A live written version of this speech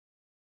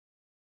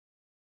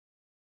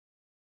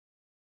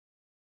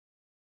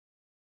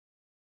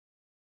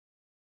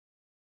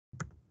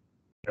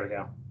There we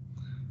go.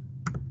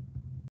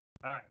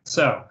 All right,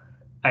 so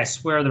I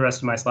swear the rest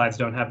of my slides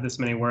don't have this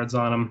many words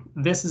on them.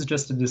 This is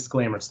just a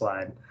disclaimer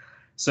slide.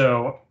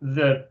 So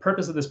the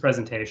purpose of this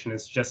presentation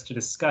is just to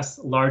discuss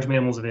large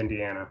mammals of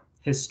Indiana,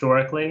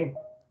 historically,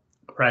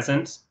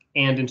 present,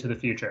 and into the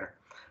future.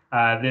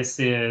 This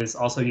is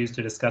also used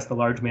to discuss the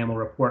large mammal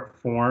report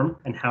form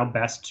and how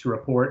best to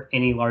report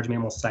any large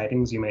mammal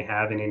sightings you may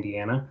have in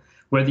Indiana.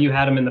 Whether you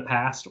had them in the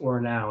past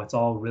or now, it's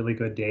all really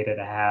good data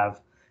to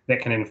have that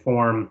can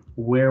inform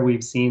where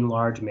we've seen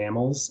large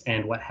mammals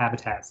and what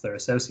habitats they're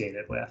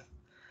associated with.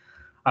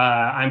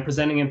 I'm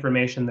presenting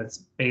information that's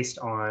based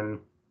on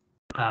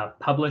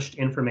published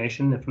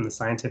information from the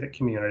scientific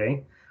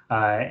community.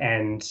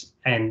 And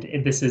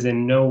this is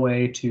in no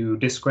way to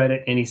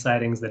discredit any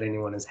sightings that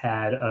anyone has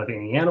had of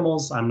any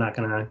animals. I'm not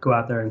going to go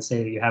out there and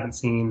say that you haven't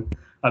seen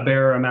a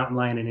bear or a mountain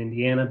lion in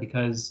Indiana,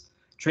 because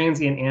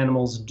transient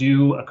animals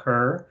do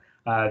occur.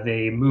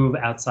 They move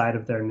outside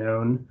of their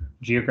known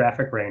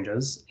geographic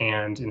ranges.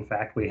 And in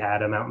fact, we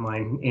had a mountain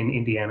lion in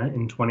Indiana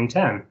in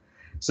 2010.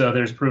 So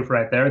there's proof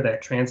right there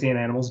that transient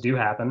animals do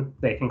happen.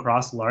 They can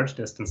cross large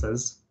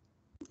distances,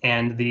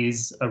 and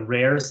these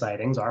rare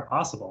sightings are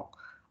possible.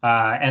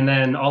 And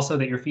then also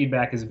that your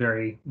feedback is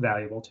very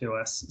valuable to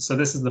us. So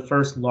this is the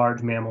first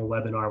large mammal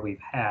webinar we've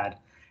had.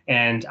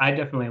 And I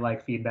definitely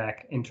like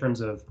feedback in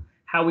terms of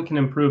how we can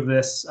improve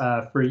this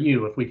for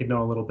you. If we could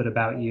know a little bit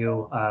about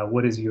you,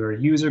 what is your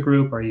user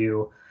group? Are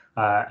you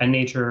a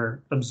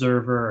nature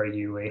observer? Are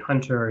you a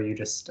hunter? Are you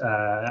just,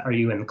 are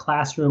you in the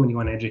classroom and you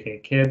want to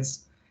educate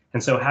kids?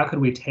 And so how could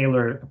we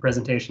tailor a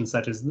presentation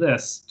such as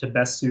this to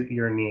best suit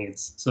your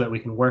needs so that we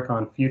can work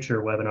on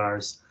future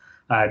webinars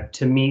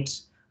to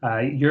meet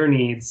your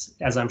needs,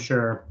 as I'm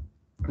sure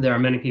there are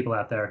many people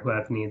out there who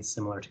have needs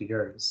similar to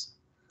yours.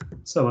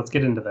 So let's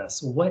get into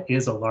this. What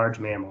is a large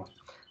mammal?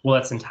 Well,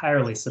 it's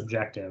entirely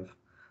subjective.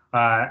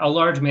 A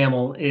large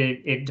mammal,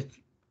 it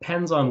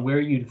depends on where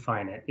you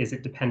define it. Is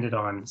it dependent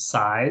on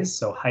size,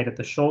 so height at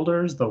the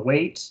shoulders, the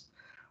weight?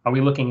 Are we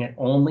looking at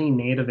only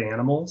native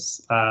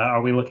animals?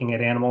 Are we looking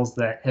at animals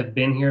that have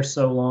been here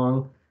so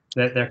long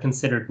that they're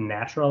considered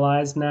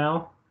naturalized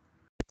now?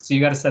 So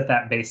you got to set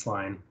that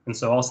baseline. And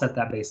so I'll set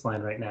that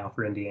baseline right now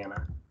for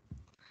Indiana.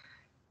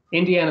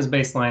 Indiana's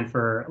baseline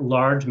for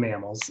large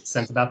mammals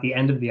since about the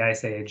end of the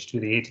Ice Age to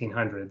the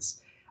 1800s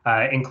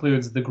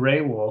includes the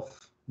gray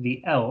wolf,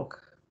 the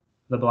elk,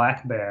 the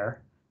black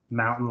bear,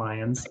 mountain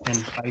lions,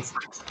 and bison.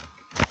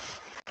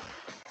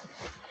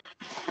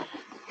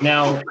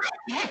 Now,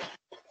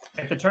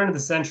 at the turn of the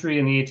century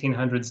in the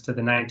 1800s to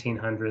the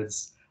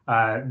 1900s,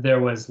 there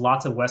was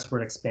lots of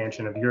westward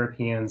expansion of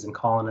Europeans and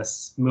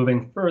colonists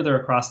moving further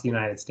across the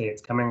United States,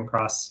 coming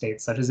across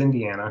states such as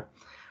Indiana,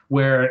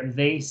 where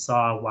they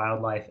saw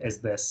wildlife as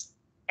this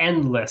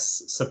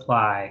endless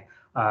supply,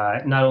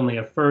 not only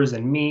of furs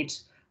and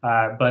meat,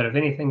 but of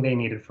anything they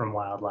needed from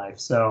wildlife.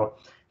 So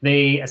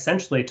they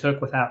essentially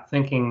took without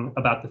thinking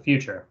about the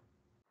future.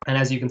 And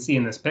as you can see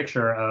in this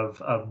picture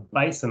of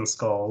bison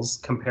skulls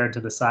compared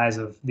to the size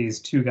of these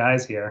two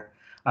guys here,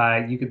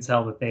 you could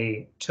tell that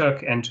they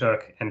took and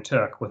took and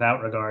took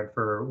without regard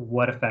for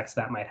what effects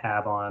that might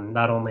have on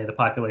not only the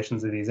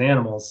populations of these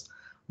animals,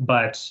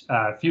 but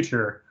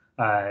future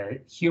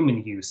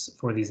human use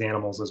for these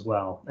animals as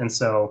well. And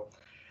so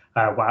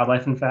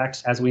wildlife, in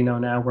fact, as we know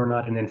now, we're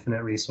not an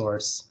infinite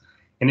resource.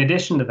 In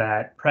addition to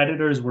that,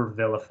 predators were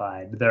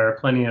vilified. There are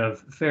plenty of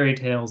fairy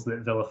tales that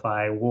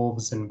vilify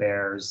wolves and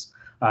bears.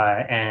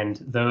 And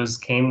those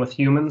came with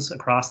humans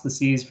across the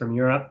seas from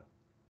Europe.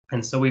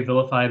 And so we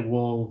vilified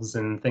wolves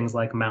and things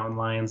like mountain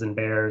lions and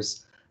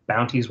bears.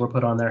 Bounties were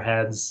put on their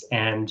heads.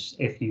 And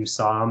if you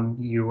saw them,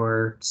 you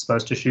were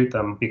supposed to shoot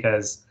them,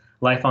 because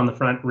life on the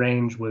front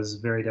range was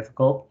very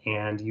difficult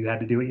and you had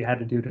to do what you had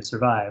to do to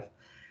survive.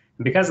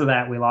 And because of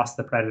that, we lost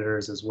the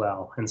predators as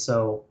well. And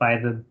so by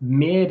the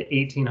mid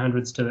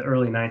 1800s to the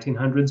early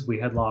 1900s, we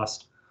had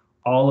lost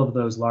all of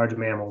those large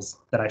mammals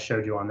that I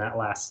showed you on that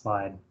last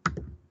slide,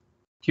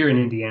 here in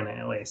Indiana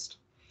at least.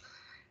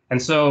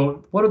 And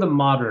so what are the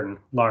modern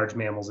large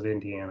mammals of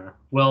Indiana?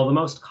 Well, the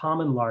most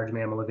common large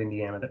mammal of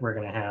Indiana that we're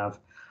going to have,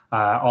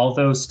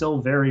 although still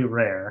very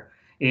rare,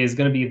 is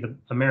going to be the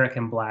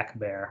American black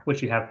bear,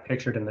 which you have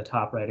pictured in the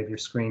top right of your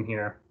screen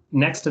here.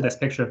 Next to this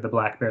picture of the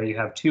black bear, you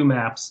have two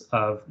maps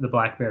of the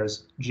black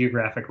bear's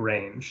geographic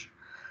range.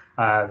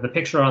 The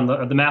picture on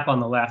the map on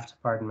the left,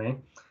 pardon me,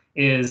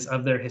 is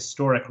of their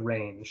historic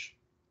range.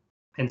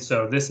 And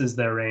so this is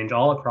their range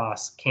all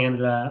across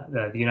Canada,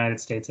 the United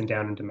States, and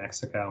down into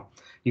Mexico.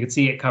 You can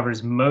see it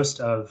covers most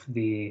of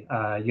the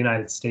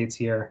United States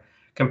here,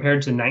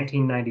 compared to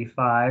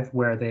 1995,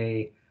 where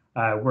they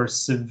were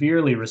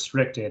severely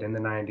restricted in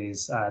the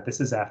 90s. This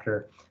is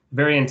after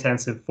very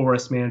intensive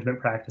forest management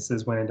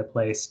practices went into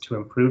place to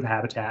improve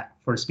habitat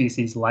for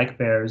species like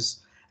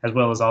bears, as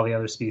well as all the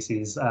other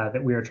species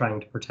that we are trying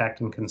to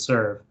protect and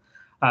conserve.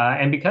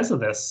 And because of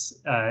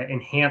this,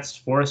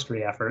 enhanced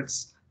forestry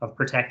efforts of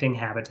protecting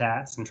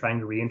habitats and trying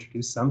to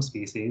reintroduce some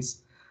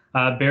species,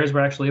 bears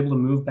were actually able to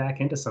move back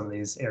into some of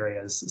these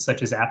areas,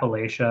 such as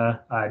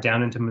Appalachia,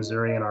 down into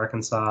Missouri and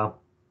Arkansas.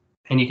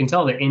 And you can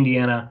tell that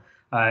Indiana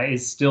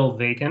is still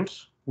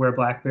vacant, where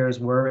black bears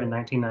were in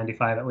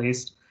 1995 at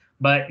least.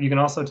 But you can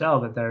also tell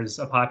that there's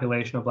a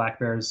population of black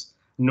bears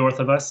north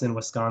of us in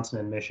Wisconsin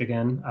and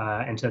Michigan,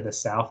 and to the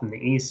south and the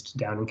east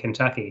down in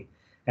Kentucky.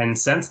 And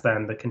since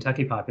then, the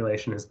Kentucky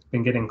population has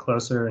been getting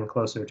closer and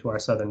closer to our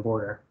southern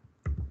border.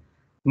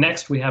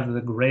 Next, we have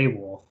the gray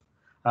wolf.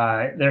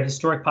 Their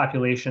historic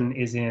population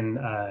is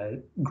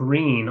in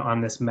green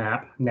on this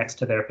map next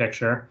to their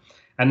picture.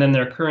 And then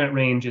their current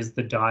range is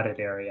the dotted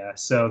area.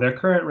 So their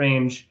current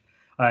range,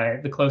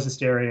 the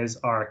closest areas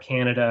are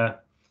Canada,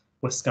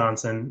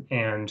 Wisconsin,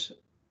 and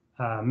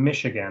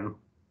Michigan.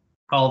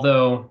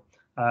 Although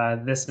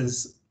this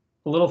is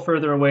a little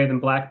further away than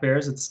black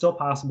bears, it's still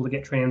possible to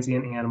get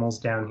transient animals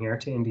down here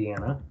to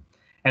Indiana.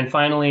 And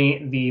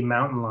finally, the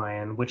mountain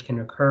lion, which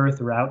can occur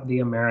throughout the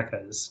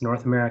Americas,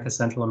 North America,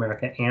 Central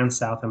America, and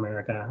South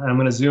America. And I'm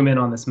going to zoom in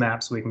on this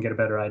map so we can get a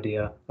better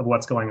idea of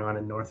what's going on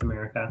in North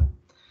America.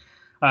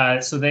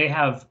 So they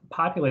have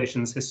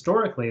populations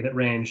historically that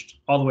ranged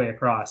all the way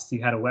across.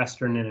 You had a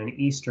western and an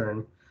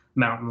eastern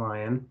mountain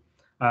lion.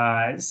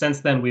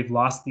 Since then, we've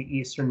lost the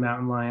eastern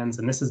mountain lions,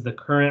 and this is the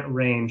current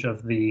range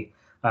of the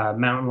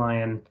mountain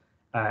lion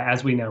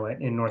as we know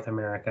it in North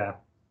America.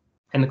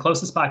 And the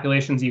closest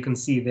populations you can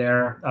see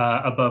there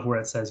above where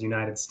it says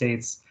United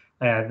States,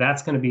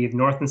 that's going to be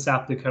North and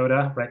South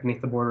Dakota, right beneath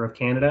the border of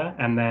Canada,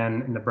 and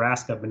then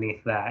Nebraska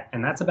beneath that.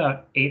 And that's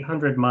about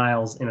 800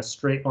 miles in a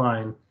straight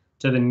line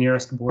to the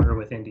nearest border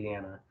with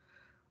Indiana.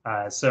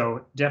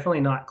 So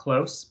definitely not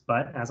close,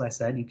 but as I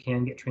said, you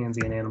can get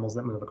transient animals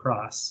that move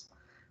across.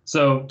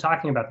 So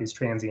talking about these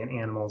transient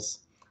animals,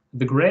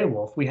 the gray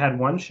wolf, we had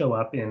one show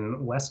up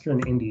in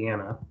western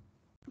Indiana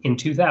in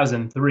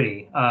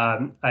 2003.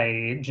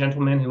 A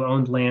gentleman who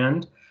owned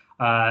land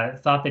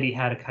thought that he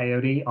had a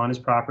coyote on his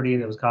property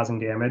that was causing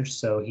damage,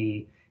 so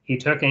he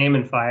took aim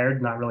and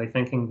fired, not really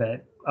thinking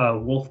that a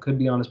wolf could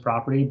be on his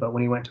property. But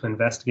when he went to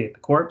investigate the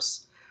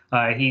corpse,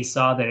 he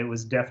saw that it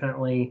was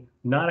definitely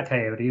not a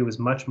coyote. It was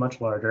much,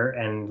 much larger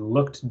and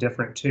looked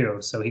different too.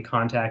 So he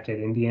contacted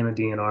Indiana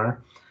DNR.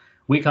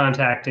 We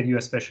contacted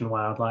U.S. Fish and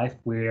Wildlife.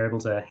 We were able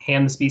to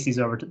hand the species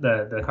over to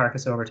the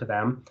carcass over to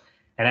them.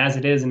 And as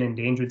it is an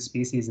endangered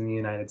species in the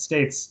United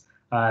States,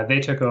 they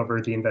took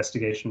over the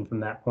investigation from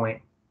that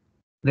point.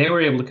 They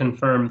were able to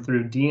confirm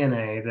through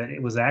DNA that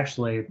it was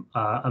actually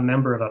a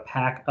member of a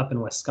pack up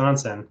in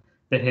Wisconsin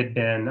that had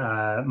been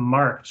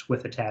marked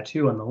with a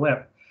tattoo on the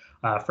lip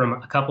from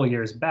a couple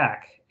years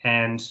back.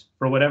 And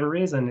for whatever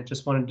reason, it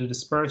just wanted to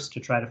disperse to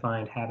try to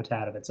find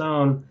habitat of its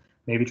own,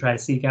 maybe try to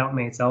seek out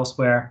mates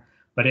elsewhere.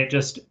 But it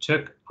just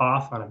took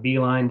off on a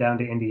beeline down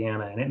to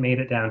Indiana, and it made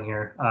it down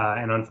here.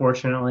 And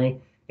unfortunately,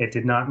 it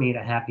did not meet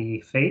a happy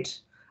fate.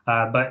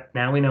 But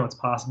now we know it's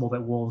possible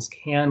that wolves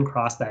can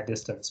cross that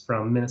distance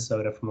from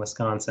Minnesota, from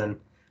Wisconsin,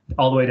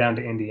 all the way down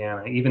to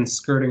Indiana, even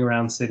skirting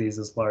around cities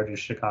as large as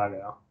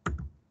Chicago.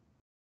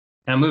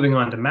 Now, moving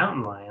on to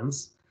mountain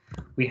lions,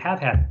 we have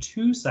had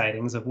 2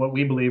 sightings of what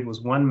we believe was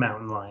one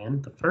mountain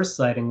lion. The first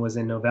sighting was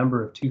in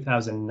November of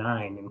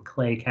 2009 in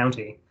Clay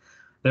County.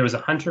 There was a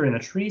hunter in a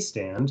tree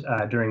stand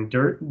during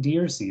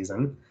deer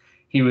season.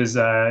 He was,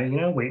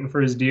 waiting for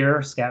his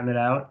deer, scouting it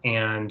out,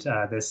 and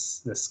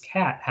this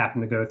cat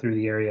happened to go through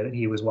the area that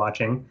he was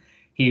watching.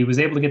 He was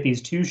able to get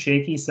these 2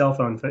 shaky cell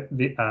phone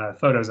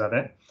photos of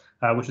it,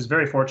 which was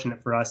very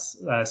fortunate for us,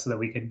 so that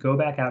we could go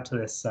back out to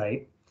this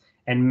site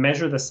and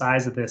measure the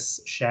size of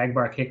this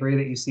shagbark hickory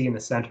that you see in the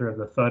center of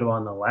the photo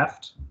on the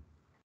left,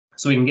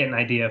 so we can get an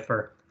idea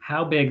for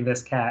how big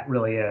this cat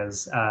really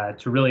is,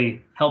 to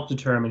really help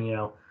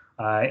determine,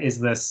 is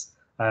this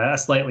a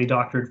slightly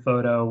doctored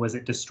photo? Was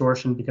it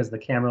distortion because of the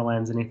camera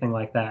lens, anything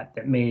like that,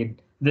 that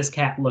made this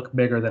cat look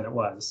bigger than it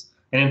was?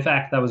 And in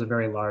fact, that was a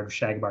very large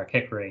shagbark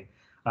hickory.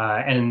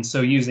 And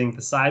so using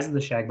the size of the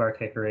shagbark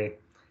hickory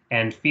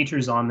and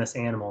features on this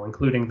animal,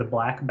 including the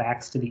black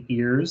backs to the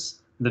ears,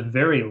 the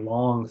very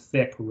long,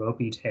 thick,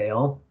 ropey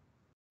tail,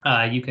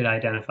 you could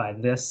identify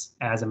this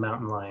as a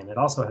mountain lion. It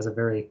also has a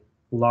very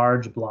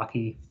large,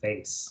 blocky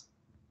face.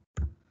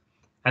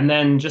 And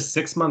then just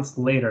 6 months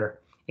later,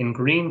 in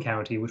Greene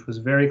County, which was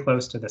very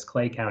close to this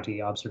Clay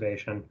County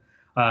observation,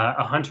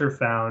 a hunter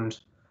found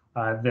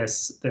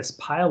this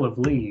pile of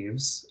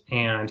leaves,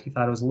 and he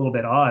thought it was a little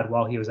bit odd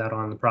while he was out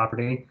on the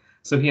property.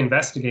 So he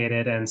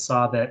investigated and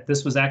saw that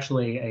this was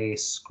actually a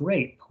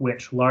scrape,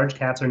 which large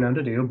cats are known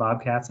to do,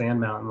 bobcats and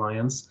mountain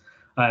lions,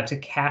 to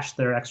cache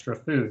their extra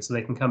food so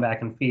they can come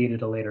back and feed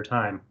at a later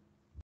time.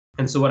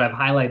 And so what I've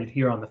highlighted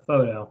here on the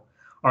photo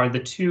are the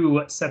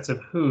 2 sets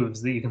of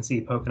hooves that you can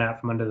see poking out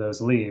from under those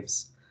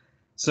leaves.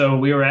 So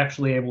we were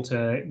actually able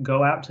to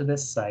go out to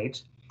this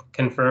site,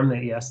 confirm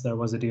that yes, there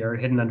was a deer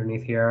hidden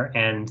underneath here,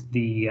 and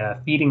the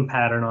feeding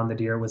pattern on the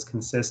deer was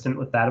consistent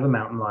with that of a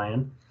mountain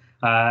lion.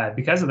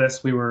 Because of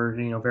this, we were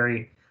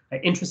very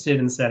interested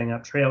in setting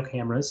up trail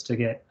cameras to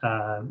get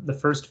the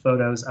first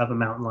photos of a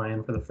mountain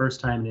lion for the first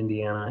time in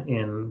Indiana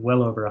in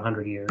well over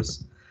 100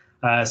 years.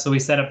 So we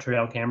set up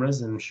trail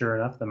cameras, and sure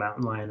enough, the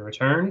mountain lion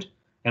returned,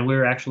 and we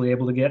were actually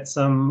able to get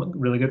some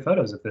really good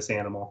photos of this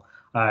animal.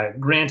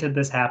 Granted,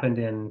 this happened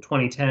in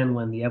 2010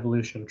 when the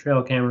evolution of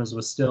trail cameras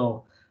was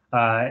still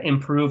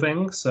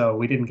improving, so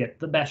we didn't get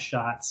the best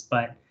shots.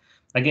 But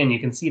again, you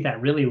can see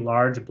that really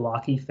large,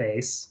 blocky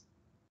face.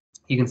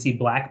 You can see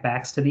black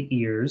backs to the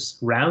ears,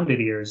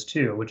 rounded ears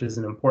too, which is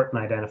an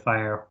important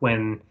identifier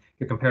when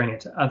you're comparing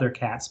it to other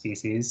cat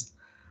species.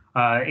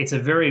 It's a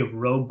very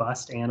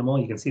robust animal.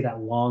 You can see that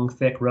long,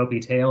 thick, ropey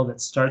tail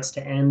that starts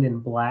to end in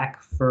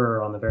black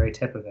fur on the very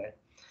tip of it.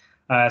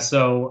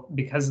 So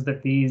because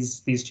that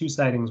these two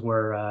sightings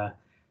were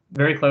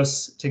very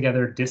close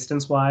together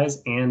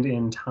distance-wise and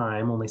in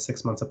time, only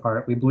 6 months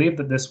apart, we believe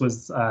that this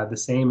was the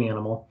same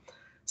animal.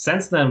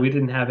 Since then, we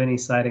didn't have any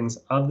sightings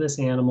of this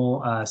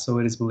animal, so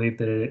it is believed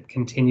that it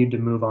continued to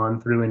move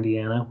on through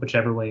Indiana,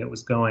 whichever way it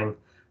was going.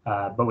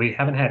 But we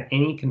haven't had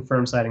any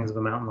confirmed sightings of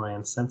a mountain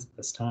lion since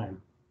this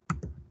time.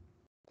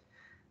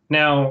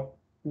 Now,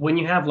 when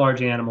you have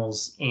large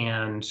animals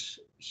and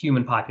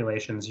human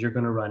populations, you're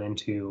going to run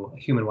into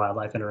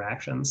human-wildlife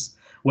interactions,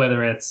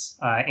 whether it's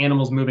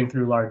animals moving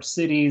through large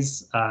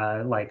cities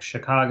like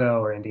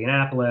Chicago or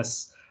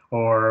Indianapolis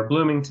or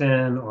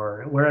Bloomington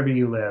or wherever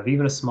you live,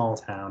 even a small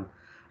town.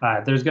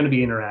 There's going to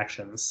be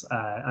interactions.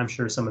 I'm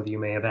sure some of you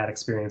may have had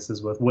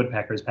experiences with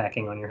woodpeckers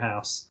packing on your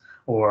house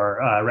or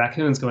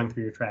raccoons going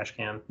through your trash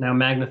can. Now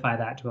magnify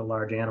that to a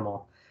large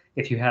animal.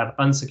 If you have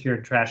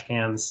unsecured trash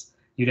cans,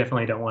 you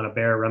definitely don't want a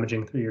bear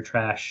rummaging through your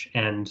trash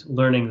and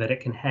learning that it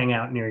can hang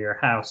out near your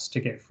house to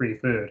get free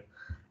food,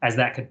 as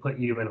that could put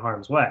you in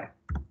harm's way.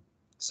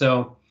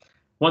 So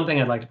one thing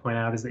I'd like to point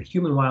out is that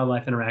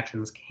human-wildlife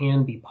interactions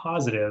can be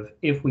positive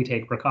if we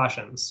take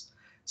precautions.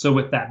 So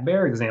with that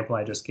bear example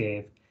I just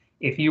gave,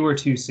 if you were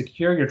to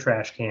secure your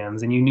trash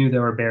cans and you knew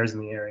there were bears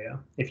in the area,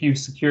 if you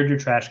secured your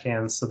trash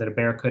cans so that a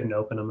bear couldn't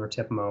open them or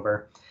tip them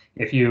over,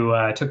 if you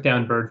took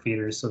down bird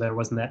feeders so there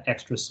wasn't that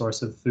extra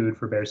source of food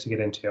for bears to get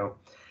into,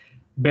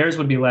 bears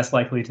would be less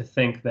likely to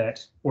think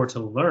that, or to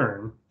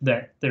learn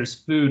that there's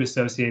food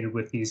associated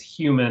with these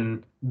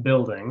human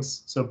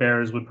buildings. So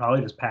bears would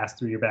probably just pass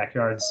through your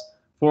backyards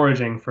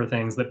foraging for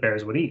things that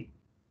bears would eat,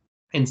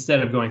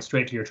 instead of going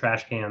straight to your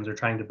trash cans or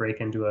trying to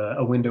break into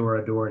a window or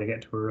a door to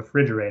get to a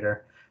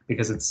refrigerator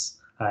because it's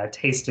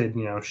tasted,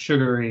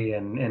 sugary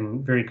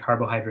and very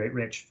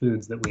carbohydrate-rich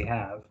foods that we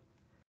have.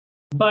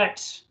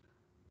 But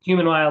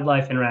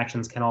human-wildlife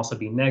interactions can also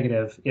be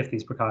negative if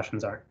these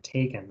precautions aren't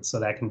taken. So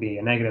that can be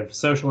a negative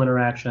social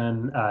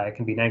interaction. It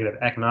can be negative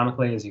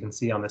economically, as you can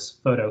see on this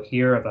photo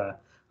here of a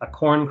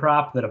corn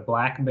crop that a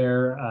black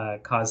bear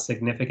caused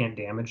significant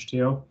damage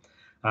to.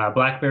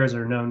 Black bears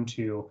are known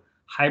to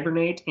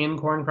hibernate in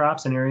corn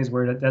crops in areas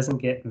where it doesn't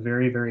get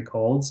very, very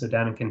cold. So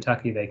down in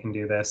Kentucky, they can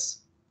do this.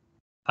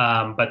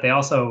 But they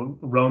also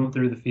roam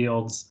through the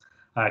fields,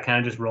 kind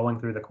of just rolling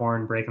through the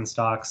corn, breaking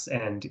stalks,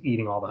 and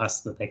eating all the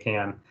husks that they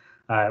can.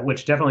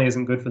 Which definitely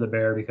isn't good for the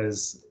bear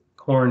because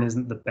corn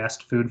isn't the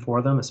best food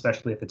for them,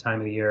 especially at the time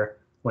of the year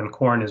when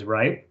corn is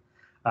ripe.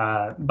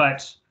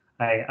 But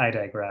I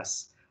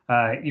digress.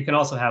 You can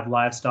also have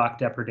livestock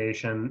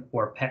depredation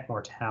or pet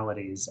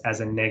mortalities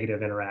as a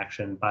negative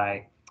interaction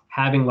by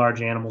having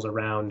large animals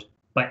around,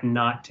 but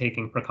not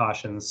taking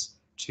precautions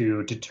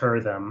to deter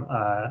them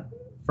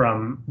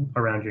from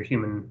around your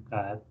human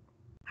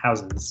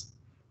houses.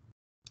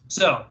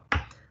 So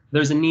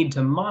there's a need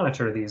to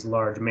monitor these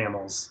large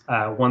mammals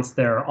once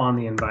they're on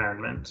the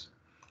environment.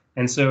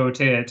 And so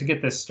to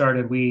get this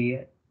started, we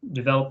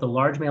developed the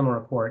Large Mammal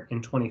Report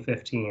in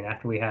 2015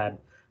 after we had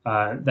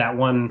that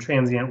one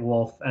transient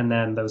wolf and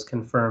then those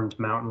confirmed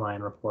mountain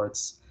lion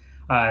reports.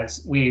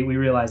 We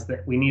realized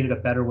that we needed a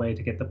better way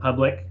to get the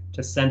public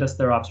to send us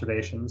their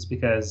observations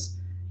because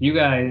you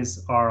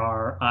guys are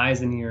our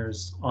eyes and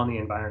ears on the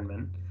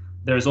environment.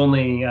 There's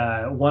only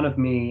one of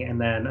me and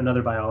then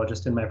another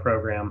biologist in my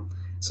program.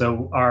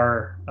 So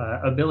our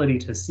ability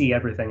to see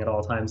everything at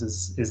all times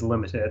is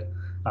limited.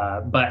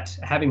 But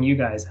having you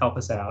guys help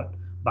us out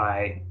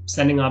by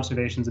sending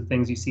observations of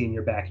things you see in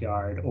your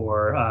backyard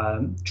or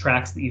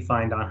tracks that you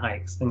find on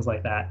hikes, things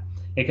like that,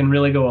 it can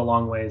really go a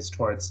long ways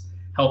towards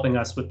helping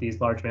us with these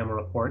large mammal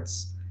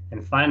reports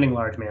and finding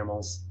large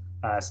mammals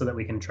so that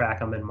we can track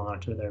them and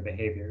monitor their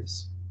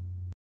behaviors.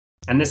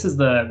 And this is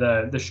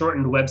the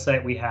shortened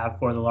website we have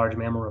for the Large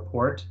Mammal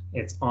Report.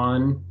 It's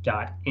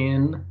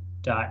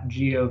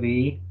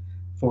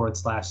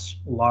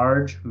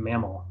on.in.gov/large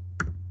mammal.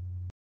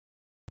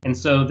 And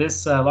so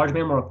this Large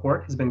Mammal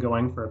Report has been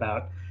going for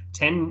about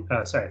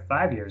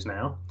 5 years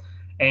now.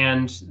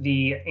 And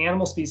the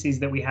animal species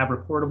that we have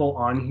reportable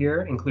on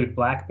here include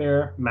black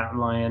bear, mountain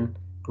lion,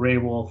 gray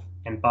wolf,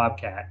 and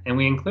bobcat. And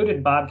we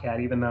included bobcat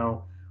even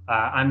though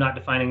I'm not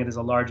defining it as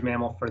a large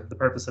mammal for the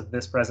purpose of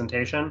this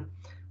presentation.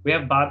 We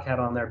have bobcat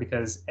on there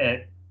because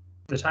at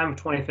the time of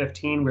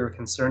 2015, we were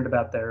concerned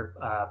about their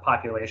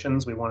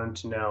populations. We wanted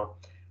to know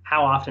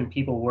how often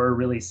people were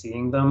really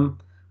seeing them,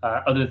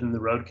 other than the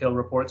roadkill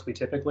reports we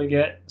typically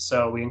get.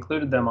 So we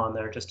included them on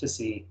there just to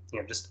see,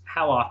 just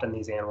how often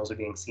these animals are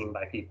being seen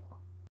by people.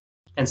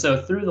 And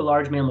so through the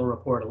Large Mammal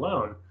Report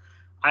alone,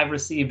 I've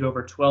received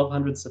over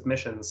 1,200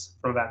 submissions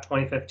from about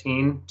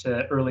 2015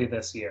 to early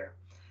this year.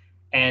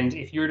 And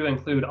if you were to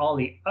include all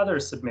the other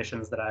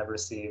submissions that I've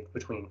received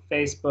between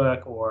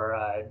Facebook or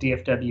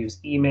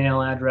DFW's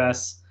email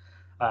address,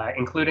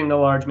 including the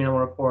large mammal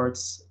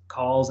reports,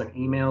 calls and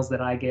emails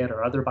that I get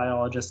or other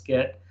biologists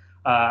get,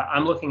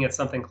 I'm looking at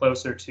something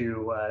closer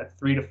to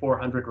 300 to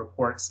 400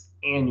 reports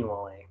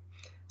annually.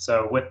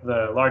 So with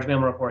the large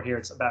mammal report here,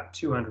 it's about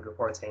 200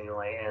 reports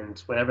annually,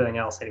 and with everything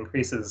else, it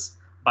increases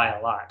by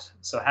a lot.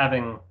 So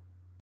having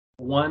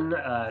one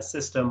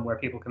system where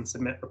people can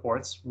submit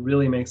reports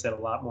really makes it a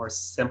lot more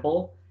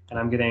simple, and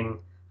I'm getting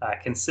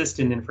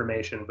consistent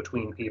information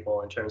between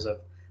people in terms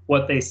of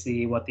what they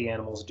see, what the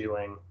animal's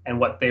doing, and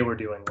what they were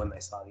doing when they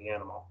saw the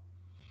animal.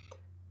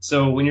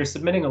 So when you're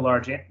submitting a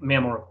large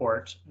mammal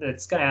report,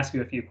 it's going to ask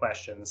you a few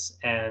questions,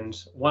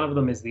 and one of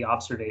them is the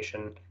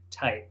observation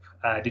type.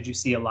 Did you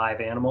see a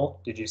live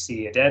animal? Did you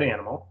see a dead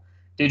animal?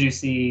 Did you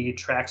see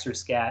tracks or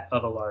scat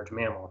of a large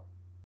mammal?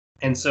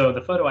 And so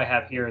the photo I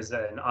have here is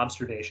an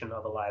observation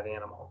of a live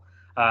animal.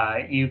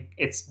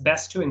 It's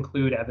best to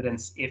include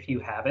evidence if you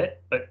have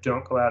it, but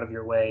don't go out of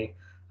your way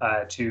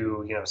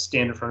to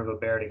stand in front of a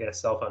bear to get a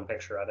cell phone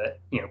picture of it.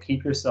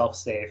 Keep yourself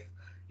safe.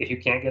 If you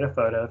can't get a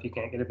photo, if you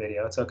can't get a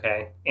video, it's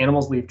okay.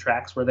 Animals leave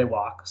tracks where they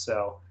walk,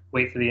 so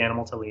wait for the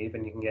animal to leave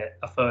and you can get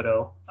a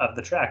photo of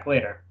the track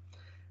later.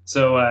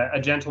 So a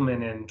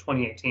gentleman in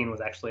 2018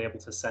 was actually able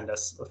to send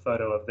us a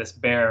photo of this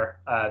bear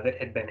that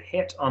had been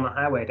hit on the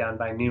highway down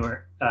by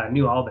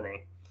New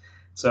Albany.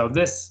 So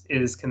this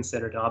is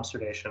considered an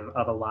observation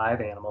of a live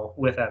animal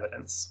with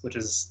evidence, which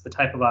is the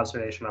type of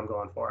observation I'm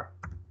going for.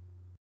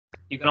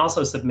 You can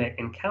also submit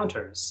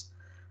encounters.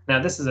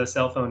 Now this is a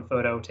cell phone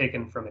photo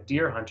taken from a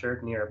deer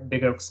hunter near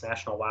Big Oaks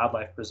National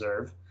Wildlife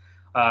Preserve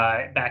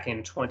back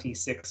in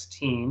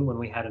 2016 when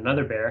we had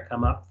another bear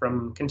come up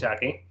from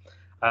Kentucky.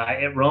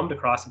 It roamed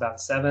across about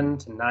 7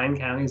 to 9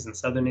 counties in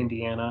southern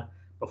Indiana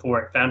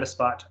before it found a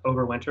spot to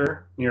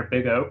overwinter near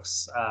Big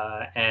Oaks,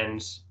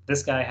 and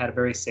this guy had a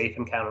very safe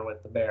encounter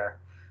with the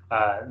bear.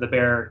 The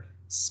bear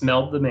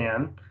smelled the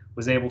man,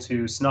 was able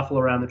to snuffle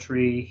around the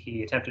tree.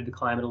 He attempted to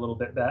climb it a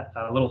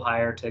little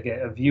higher to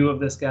get a view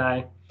of this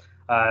guy,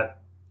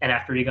 and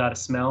after he got a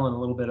smell and a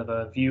little bit of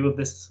a view of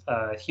this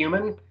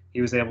human,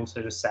 he was able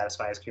to just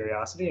satisfy his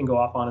curiosity and go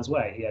off on his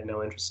way. He had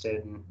no interest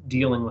in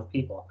dealing with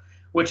people,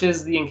 which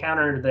is the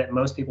encounter that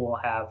most people will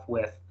have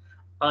with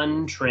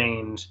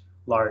untrained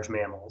large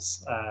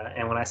mammals.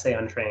 And when I say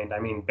untrained, I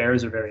mean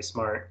bears are very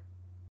smart.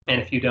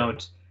 And if you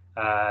don't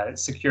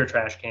secure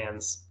trash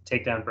cans,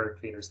 take down bird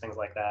feeders, things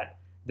like that,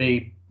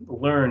 they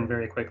learn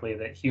very quickly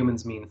that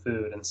humans mean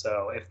food. And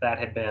so if that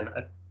had been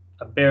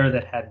a bear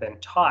that had been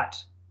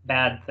taught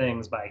bad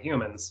things by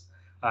humans,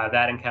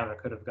 that encounter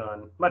could have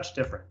gone much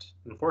different.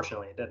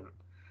 Unfortunately, it didn't.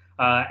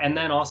 And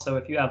then also,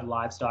 if you have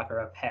livestock or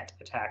a pet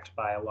attacked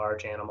by a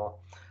large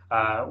animal,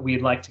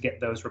 we'd like to get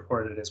those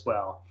reported as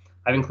well.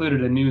 I've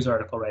included a news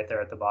article right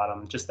there at the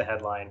bottom, just the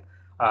headline,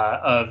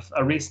 of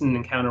a recent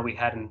encounter we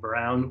had in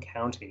Brown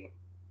County,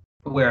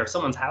 where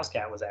someone's house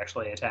cat was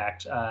actually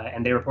attacked,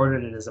 and they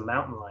reported it as a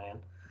mountain lion.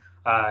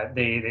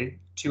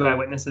 Two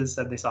eyewitnesses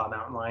said they saw a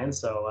mountain lion,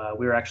 so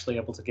we were actually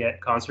able to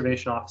get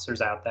conservation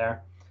officers out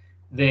there.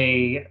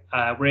 They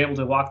were able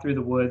to walk through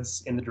the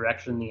woods in the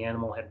direction the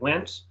animal had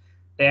went.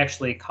 They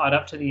actually caught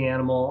up to the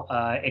animal.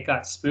 It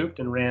got spooked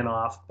and ran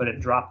off, but it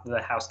dropped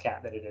the house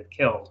cat that it had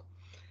killed.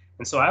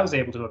 And so I was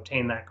able to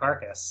obtain that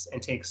carcass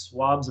and take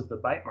swabs of the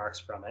bite marks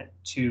from it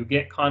to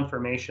get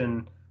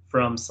confirmation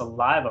from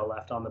saliva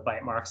left on the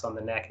bite marks on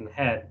the neck and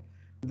head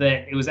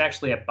that it was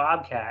actually a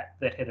bobcat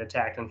that had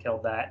attacked and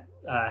killed that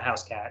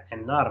house cat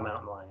and not a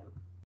mountain lion.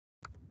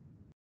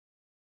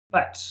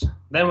 But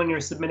then when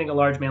you're submitting a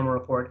large mammal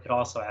report, it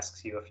also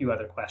asks you a few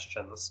other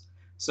questions.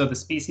 So the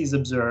species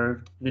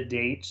observed, the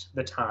date,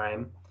 the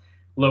time,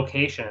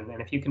 location,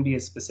 and if you can be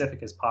as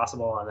specific as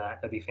possible on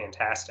that, that'd be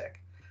fantastic.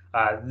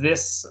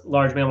 This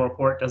large mammal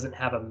report doesn't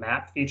have a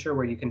map feature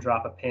where you can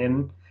drop a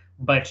pin,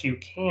 but you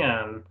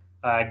can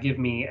give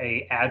me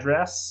an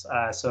address,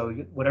 so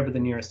whatever the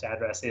nearest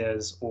address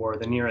is, or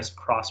the nearest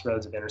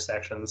crossroads of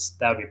intersections,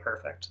 that would be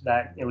perfect.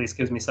 That at least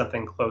gives me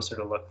something closer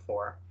to look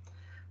for.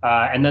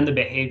 And then the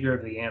behavior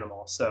of the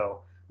animal.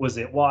 So was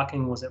it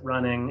walking, was it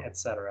running,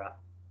 etc.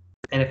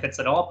 And if it's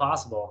at all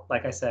possible,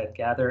 like I said,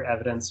 gather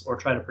evidence or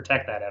try to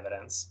protect that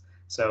evidence.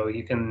 So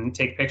you can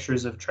take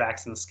pictures of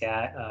tracks and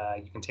scat,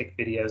 you can take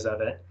videos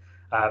of it,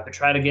 but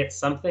try to get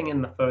something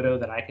in the photo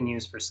that I can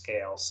use for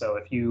scale. So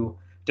if you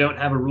don't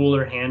have a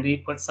ruler handy,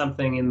 put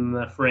something in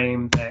the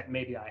frame that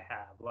maybe I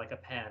have, like a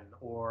pen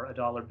or a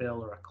dollar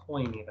bill or a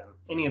coin even.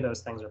 Any of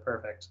those things are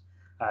perfect.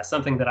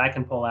 Something that I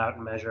can pull out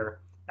and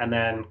measure and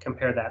then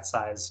compare that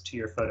size to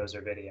your photos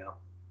or video.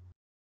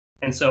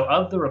 And so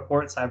of the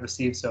reports I've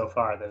received so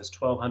far, those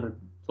 1,200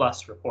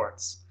 plus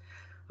reports,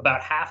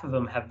 about half of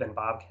them have been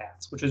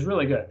bobcats, which is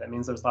really good. That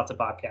means there's lots of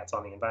bobcats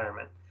on the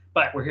environment.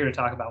 But we're here to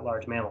talk about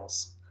large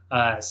mammals.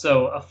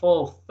 So a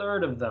full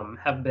third of them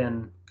have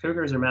been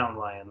cougars or mountain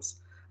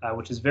lions,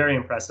 which is very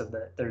impressive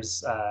that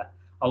there's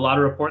a lot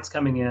of reports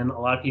coming in. A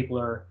lot of people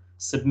are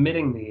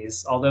submitting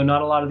these, although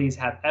not a lot of these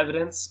have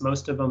evidence.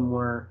 Most of them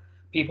were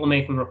people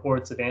making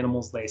reports of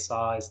animals they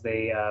saw as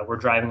they were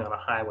driving on a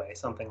highway,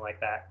 something like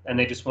that. And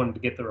they just wanted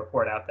to get the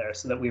report out there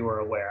so that we were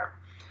aware.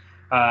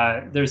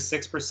 There's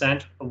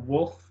 6% of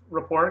wolf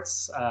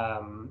reports.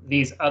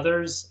 These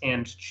others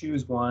and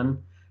choose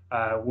one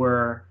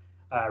were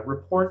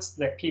reports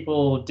that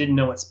people didn't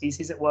know what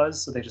species it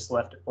was, so they just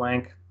left it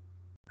blank.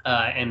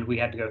 And we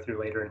had to go through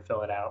later and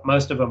fill it out.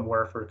 Most of them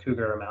were for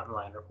cougar or mountain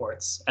lion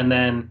reports. And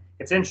then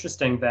it's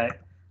interesting that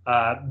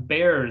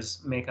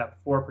bears make up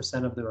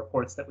 4% of the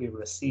reports that we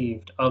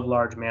received of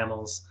large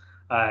mammals,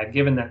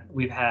 given that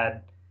we've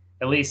had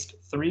at least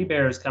 3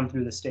 bears come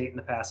through the state in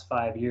the past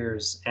 5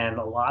 years, and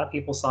a lot of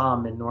people saw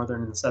them in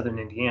northern and southern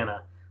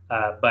Indiana,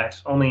 but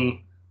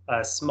only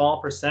a small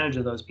percentage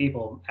of those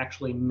people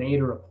actually made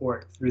a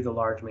report through the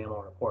large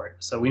mammal report.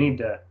 So we need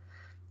to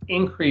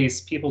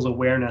increase people's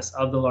awareness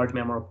of the large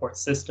mammal report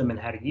system and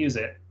how to use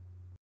it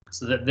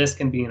so that this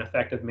can be an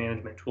effective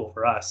management tool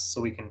for us, so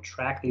we can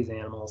track these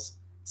animals,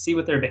 see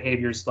what their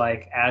behavior's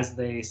like as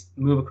they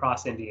move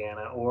across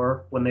Indiana,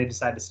 or when they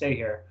decide to stay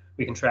here,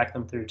 we can track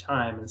them through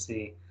time and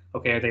see,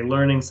 okay, are they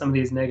learning some of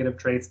these negative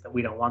traits that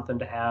we don't want them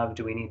to have?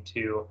 Do we need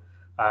to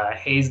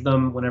haze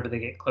them whenever they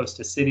get close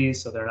to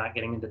cities so they're not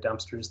getting into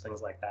dumpsters,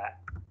 things like that.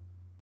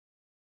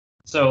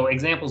 So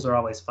examples are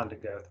always fun to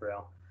go through.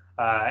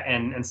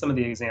 And some of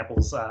the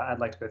examples I'd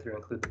like to go through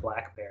include the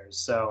black bears.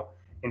 So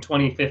in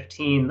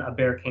 2015, a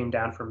bear came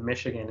down from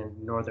Michigan in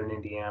northern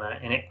Indiana,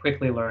 and it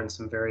quickly learned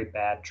some very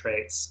bad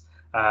traits.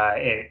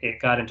 It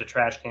got into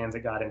trash cans,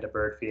 it got into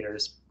bird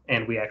feeders,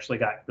 and we actually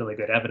got really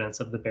good evidence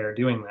of the bear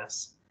doing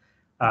this.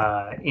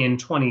 In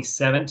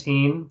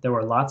 2017, there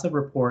were lots of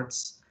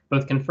reports,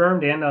 both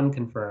confirmed and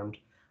unconfirmed,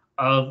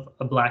 of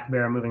a black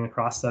bear moving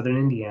across southern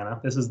Indiana.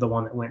 This is the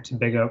one that went to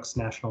Big Oaks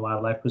National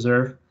Wildlife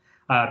Preserve.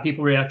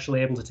 People were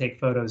actually able to take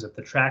photos of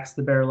the tracks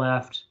the bear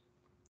left,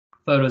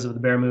 photos of the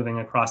bear moving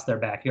across their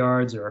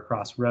backyards or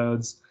across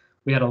roads.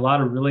 We had a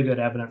lot of really good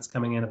evidence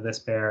coming in of this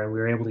bear, and we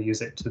were able to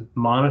use it to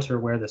monitor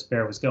where this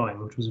bear was going,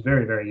 which was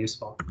very, very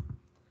useful.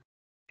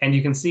 And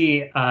you can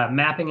see,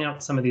 mapping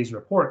out some of these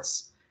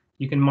reports,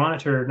 you can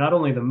monitor not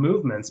only the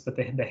movements, but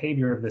the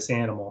behavior of this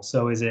animal.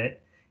 So is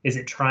it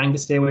trying to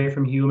stay away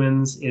from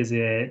humans? Is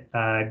it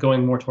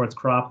going more towards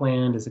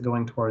cropland? Is it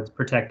going towards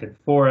protected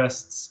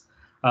forests?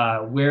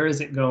 Where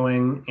is it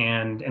going,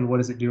 and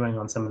what is it doing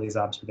on some of these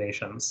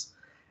observations?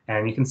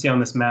 And you can see on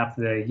this map,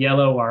 the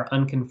yellow are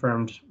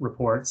unconfirmed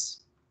reports,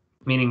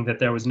 meaning that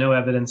there was no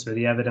evidence, or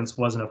the evidence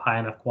wasn't of high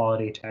enough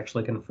quality to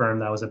actually confirm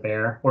that was a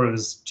bear, or it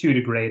was too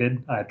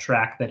degraded, a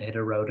track that had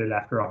eroded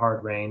after a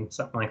hard rain,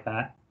 something like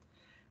that.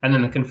 And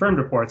then the confirmed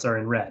reports are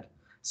in red.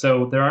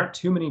 So there aren't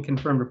too many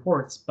confirmed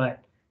reports, but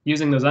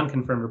using those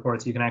unconfirmed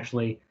reports, you can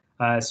actually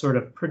sort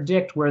of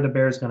predict where the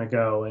bear is going to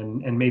go,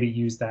 and maybe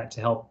use that to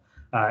help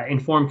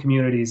inform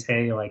communities,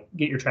 hey, like,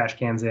 get your trash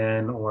cans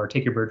in or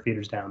take your bird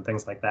feeders down,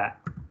 things like that.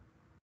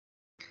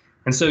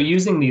 And so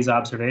using these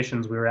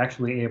observations, we were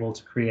actually able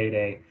to create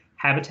a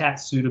habitat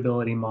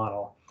suitability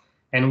model.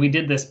 And we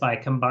did this by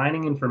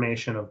combining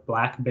information of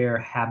black bear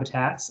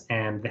habitats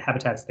and the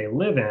habitats they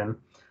live in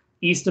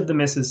east of the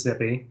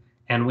Mississippi,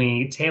 and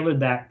we tailored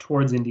that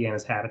towards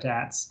Indiana's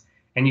habitats.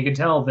 And you can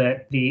tell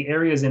that the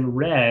areas in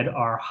red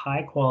are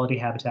high quality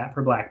habitat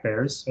for black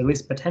bears, or at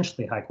least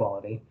potentially high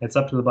quality. It's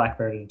up to the black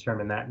bear to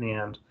determine that in the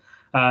end.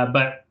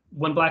 But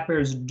when black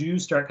bears do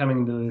start coming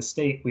into the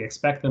state, we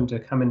expect them to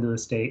come into the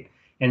state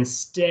and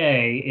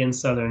stay in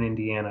southern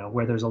Indiana,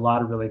 where there's a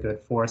lot of really good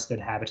forested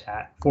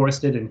habitat,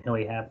 forested and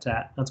hilly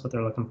habitat. That's what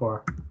they're looking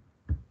for.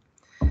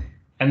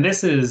 And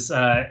this is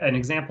an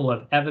example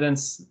of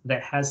evidence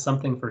that has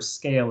something for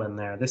scale in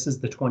there. This is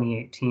the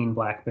 2018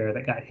 black bear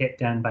that got hit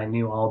down by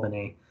New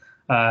Albany.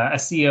 A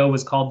CO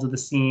was called to the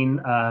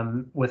scene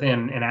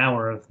within an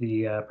hour of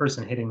the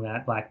person hitting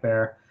that black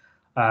bear.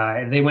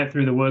 They went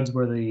through the woods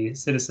where the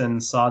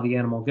citizens saw the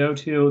animal go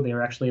to. They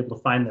were actually able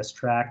to find this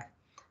track.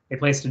 They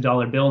placed a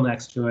dollar bill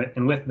next to it,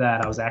 and with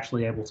that, I was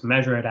actually able to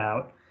measure it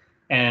out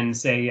and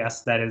say,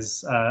 yes, that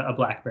is a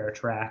black bear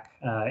track.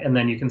 And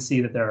then you can see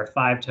that there are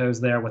 5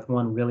 toes there with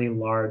one really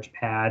large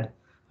pad.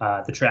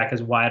 The track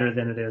is wider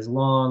than it is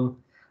long.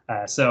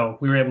 So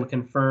we were able to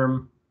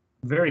confirm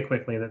very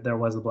quickly that there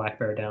was a black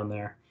bear down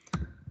there.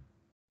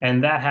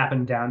 And that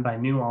happened down by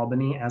New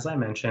Albany, as I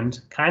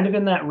mentioned, kind of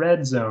in that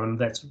red zone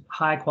that's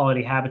high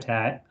quality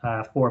habitat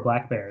for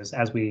black bears,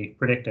 as we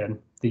predicted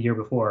the year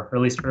before, or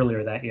at least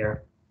earlier that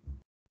year.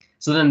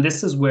 So then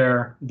this is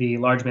where the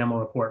large mammal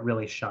report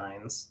really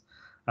shines.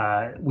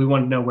 We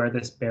wanted to know where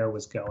this bear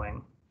was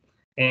going.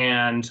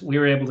 And we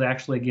were able to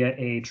actually get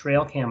a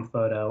trail cam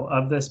photo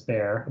of this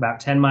bear about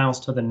 10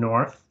 miles to the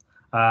north.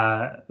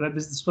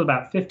 This was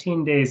about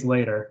 15 days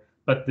later,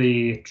 but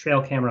the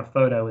trail camera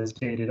photo is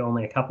dated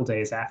only a couple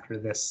days after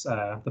this,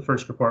 the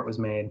first report was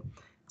made.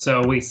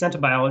 So we sent a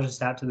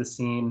biologist out to the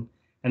scene,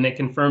 and they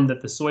confirmed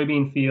that the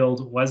soybean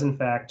field was in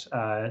fact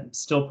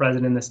still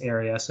present in this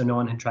area, so no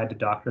one had tried to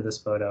doctor this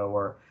photo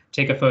or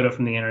take a photo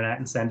from the internet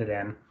and send it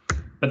in.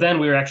 But then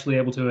we were actually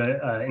able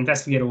to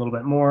investigate a little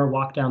bit more,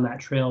 walk down that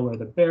trail where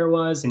the bear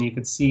was, and you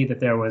could see that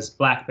there was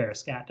black bear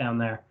scat down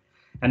there.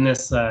 And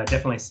this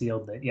definitely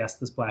sealed that, yes,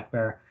 this black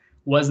bear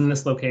was in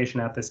this location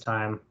at this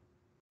time.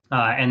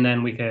 And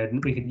then we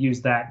could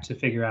use that to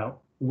figure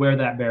out where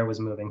that bear was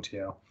moving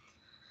to.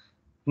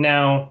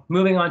 Now,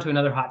 moving on to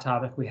another hot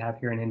topic we have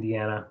here in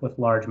Indiana with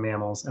large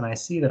mammals, and I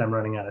see that I'm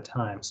running out of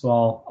time,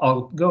 so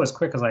I'll go as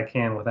quick as I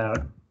can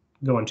without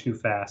going too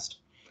fast.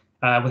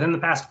 Within the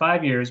past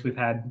 5 years, we've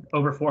had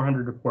over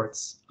 400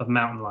 reports of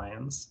mountain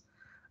lions.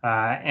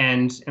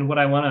 And what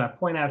I want to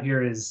point out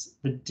here is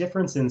the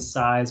difference in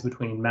size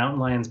between mountain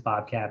lions,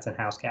 bobcats, and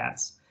house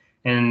cats.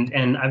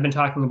 And I've been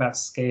talking about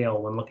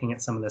scale when looking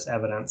at some of this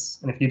evidence.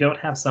 And if you don't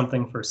have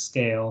something for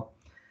scale,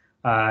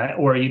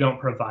 or you don't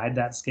provide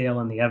that scale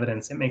in the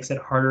evidence, it makes it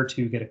harder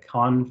to get a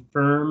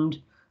confirmed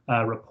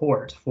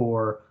report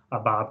for a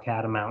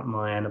bobcat, a mountain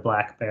lion, a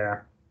black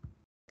bear.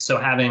 So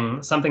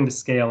having something to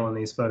scale in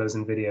these photos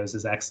and videos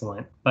is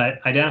excellent.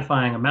 But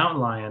identifying a mountain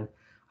lion,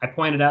 I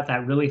pointed out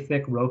that really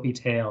thick ropey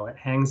tail. It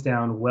hangs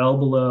down well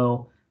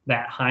below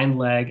that hind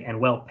leg and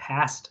well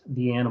past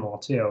the animal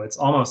too. It's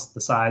almost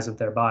the size of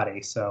their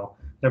body. So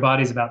their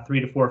body's about 3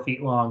 to 4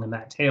 feet long, and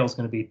that tail is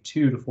going to be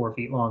 2 to 4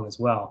 feet long as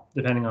well,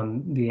 depending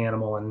on the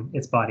animal and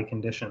its body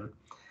condition.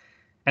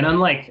 And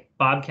unlike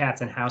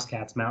bobcats and house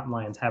cats, mountain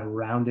lions have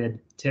rounded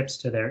tips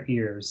to their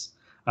ears.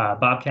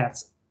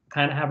 Bobcats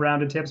kind of have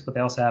rounded tips, but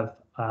they also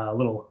have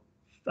little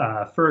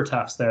fur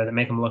tufts there that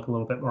make them look a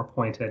little bit more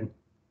pointed.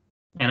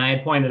 And I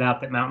had pointed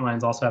out that mountain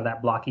lions also have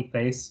that blocky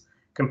face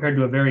compared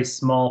to a very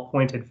small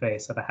pointed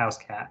face of a house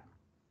cat.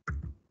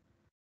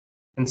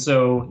 And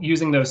so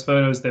using those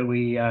photos that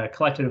we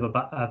collected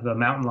of the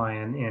mountain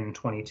lion in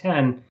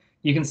 2010,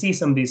 you can see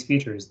some of these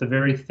features: the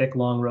very thick,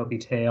 long, ropey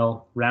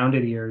tail,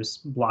 rounded ears,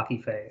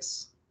 blocky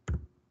face.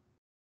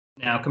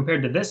 Now,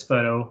 compared to this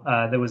photo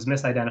that was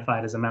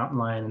misidentified as a mountain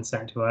lion and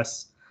sent to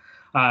us,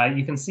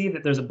 you can see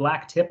that there's a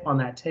black tip on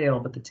that tail,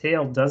 but the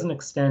tail doesn't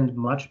extend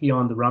much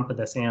beyond the rump of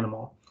this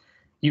animal.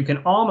 You can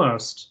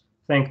almost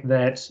think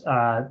that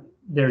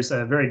there's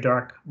a very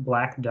dark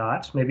black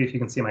dot. Maybe if you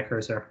can see my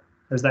cursor.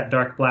 There's that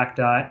dark black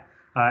dot.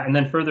 And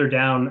then further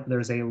down,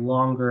 there's a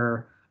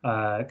longer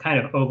kind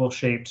of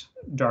oval-shaped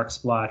dark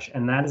splotch.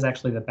 And that is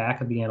actually the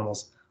back of the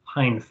animal's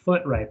hind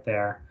foot right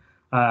there.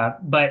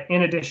 But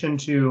in addition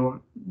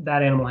to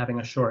that animal having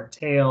a short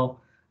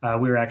tail,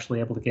 we were actually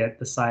able to get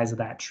the size of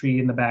that tree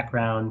in the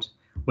background,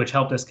 which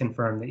helped us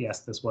confirm that,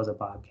 yes, this was a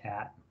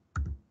bobcat.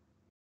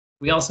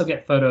 We also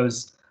get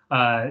photos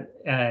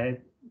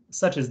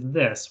such as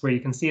this, where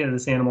you can see that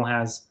this animal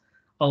has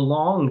a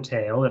long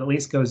tail that at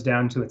least goes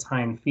down to its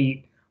hind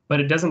feet, but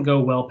it doesn't go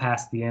well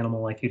past the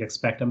animal like you'd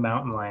expect a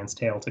mountain lion's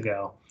tail to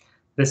go.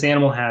 This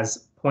animal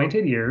has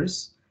pointed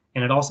ears,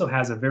 and it also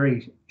has a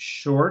very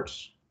short,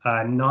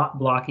 not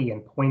blocky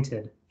and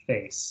pointed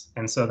face.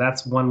 And so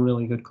that's one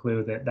really good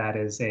clue that that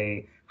is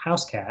a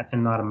house cat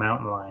and not a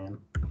mountain lion.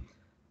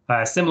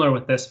 Similar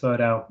with this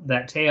photo,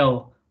 that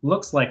tail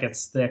looks like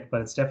it's thick,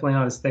 but it's definitely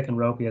not as thick and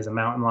ropey as a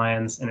mountain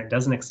lion's, and it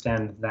doesn't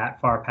extend that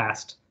far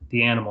past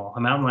the animal. A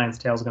mountain lion's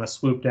tail is going to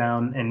swoop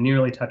down and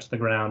nearly touch the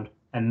ground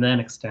and then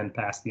extend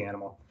past the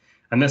animal.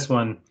 And this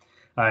one,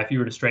 if you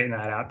were to straighten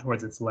that out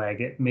towards its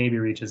leg, it maybe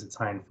reaches its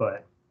hind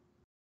foot.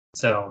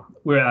 So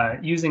we're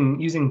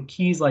using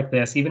keys like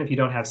this. Even if you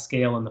don't have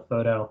scale in the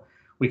photo,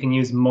 we can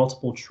use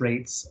multiple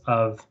traits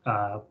of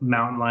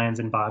mountain lions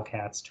and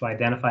bobcats to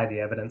identify the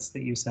evidence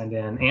that you send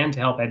in and to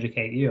help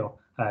educate you,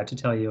 to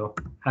tell you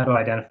how to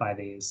identify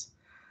these.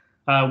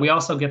 We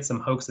also get some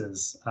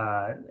hoaxes,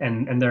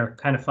 and they're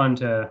kind of fun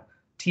to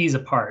tease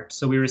apart.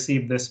 So we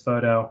received this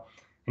photo,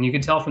 and you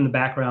can tell from the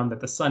background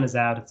that the sun is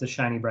out. It's a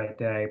shiny, bright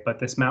day, but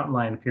this mountain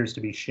lion appears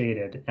to be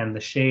shaded, and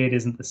the shade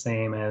isn't the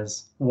same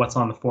as what's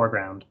on the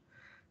foreground.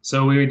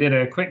 So we did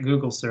a quick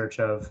Google search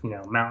of,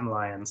 mountain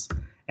lions,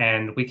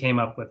 and we came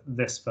up with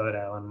this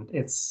photo, and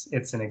it's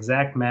an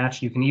exact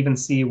match. You can even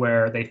see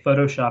where they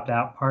photoshopped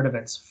out part of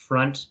its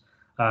front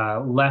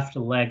left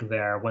leg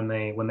there when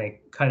they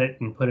cut it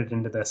and put it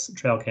into this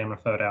trail camera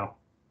photo.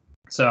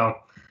 So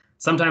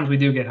sometimes we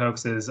do get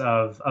hoaxes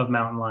of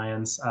mountain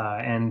lions,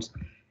 and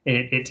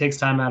it takes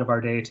time out of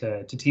our day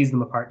to tease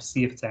them apart to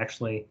see if it's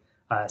actually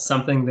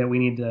something that we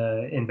need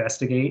to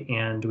investigate,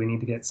 and do we need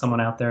to get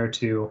someone out there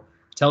to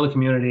tell the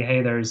community,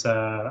 hey, there's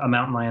a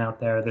mountain lion out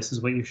there, this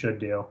is what you should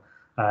do.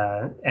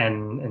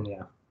 And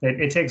yeah,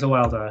 it takes a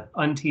while to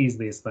untease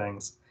these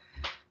things.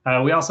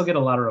 We also get a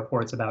lot of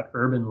reports about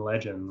urban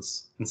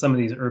legends, and some of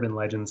these urban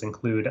legends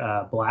include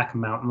black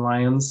mountain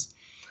lions.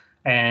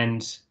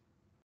 And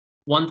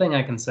one thing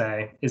I can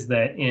say is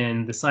that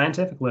in the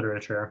scientific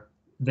literature,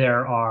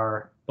 there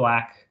are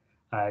black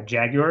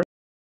jaguars,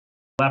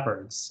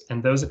 leopards,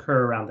 and those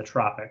occur around the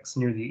tropics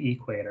near the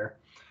equator.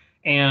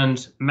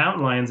 And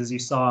mountain lions, as you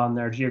saw in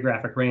their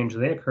geographic range,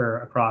 they occur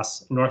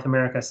across North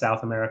America,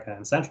 South America,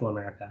 and Central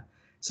America.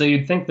 So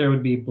you'd think there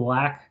would be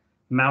black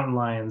mountain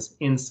lions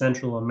in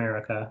Central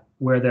America,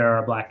 where there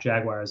are black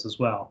jaguars as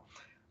well.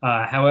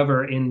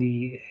 However, in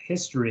the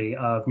history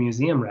of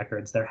museum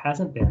records, there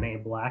hasn't been a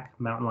black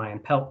mountain lion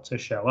pelt to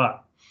show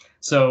up.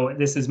 So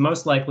this is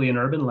most likely an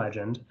urban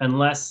legend,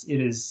 unless it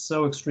is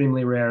so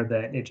extremely rare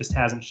that it just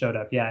hasn't showed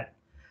up yet.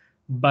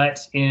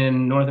 But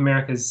in North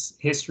America's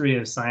history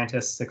of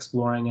scientists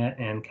exploring it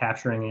and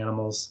capturing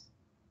animals,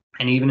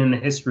 and even in the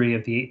history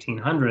of the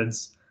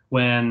 1800s,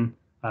 when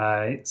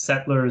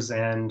settlers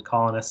and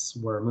colonists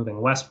were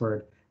moving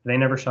westward, they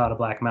never shot a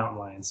black mountain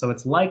lion. So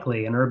it's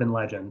likely an urban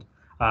legend.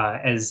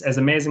 As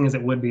amazing as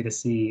it would be to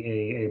see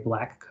a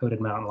black-coated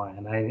mountain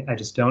lion, I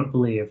just don't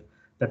believe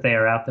that they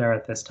are out there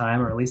at this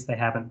time, or at least they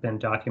haven't been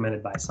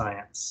documented by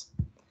science.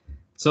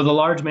 So the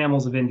large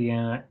mammals of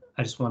Indiana,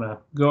 I just want to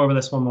go over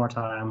this one more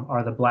time,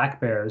 are the black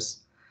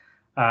bears.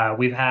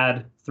 We've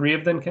had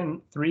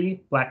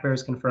three black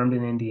bears confirmed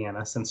in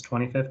Indiana since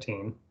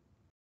 2015.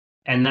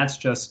 And that's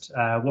just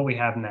what we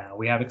have now.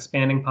 We have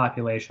expanding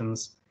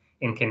populations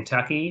in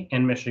Kentucky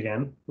and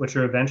Michigan, which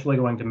are eventually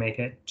going to make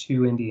it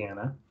to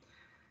Indiana.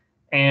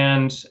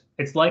 And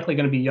it's likely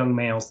going to be young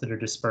males that are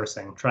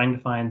dispersing, trying to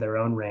find their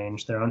own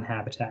range, their own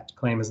habitat to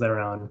claim as their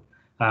own.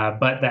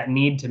 But that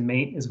need to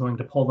mate is going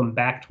to pull them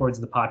back towards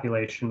the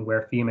population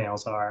where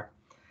females are.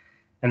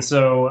 And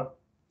so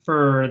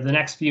for the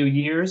next few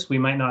years, we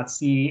might not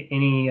see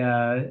any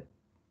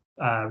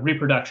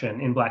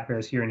reproduction in black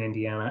bears here in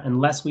Indiana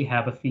unless we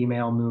have a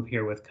female move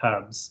here with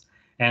cubs.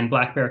 And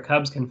black bear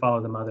cubs can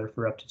follow the mother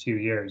for up to 2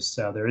 years.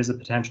 So there is a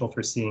potential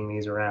for seeing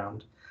these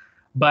around.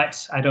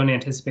 But I don't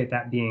anticipate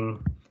that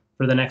being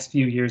for the next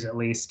few years at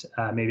least,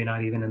 maybe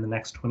not even in the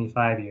next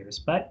 25 years.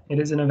 But it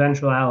is an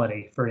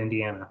eventuality for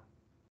Indiana.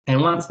 And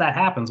once that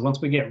happens,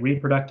 once we get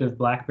reproductive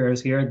black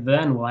bears here,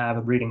 then we'll have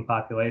a breeding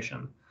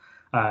population.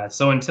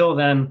 So until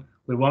then,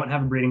 we won't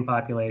have a breeding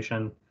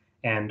population,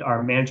 and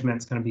our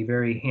management's going to be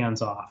very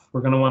hands-off.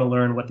 We're going to want to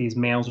learn what these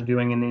males are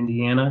doing in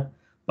Indiana,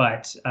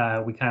 but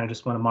we kind of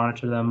just want to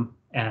monitor them,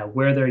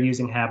 where they're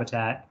using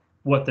habitat,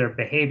 what their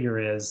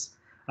behavior is,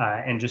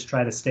 and just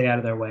try to stay out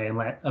of their way and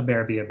let a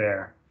bear be a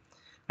bear.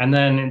 And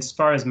then as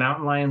far as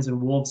mountain lions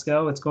and wolves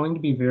go, it's going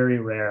to be very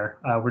rare.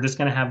 We're just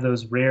going to have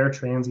those rare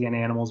transient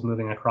animals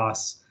moving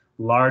across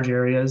large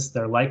areas.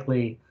 They're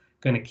likely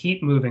going to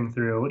keep moving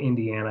through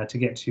Indiana to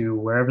get to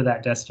wherever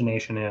that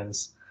destination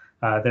is.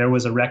 There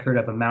was a record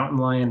of a mountain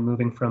lion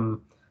moving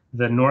from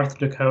the North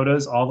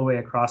Dakotas all the way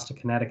across to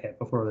Connecticut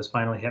before it was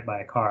finally hit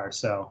by a car.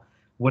 So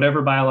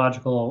whatever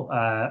biological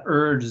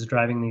urge is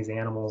driving these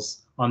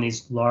animals on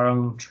these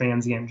long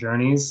transient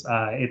journeys,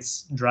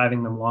 it's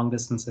driving them long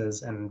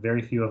distances, and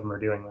very few of them are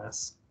doing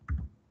this.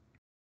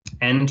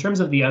 And in terms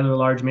of the other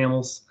large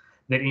mammals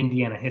that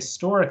Indiana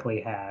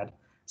historically had,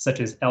 such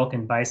as elk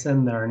and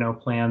bison, there are no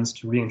plans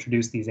to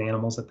reintroduce these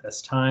animals at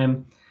this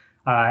time.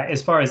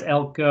 As far as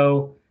elk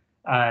go,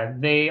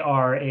 they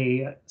are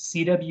a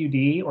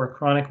CWD, or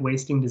chronic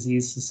wasting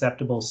disease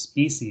susceptible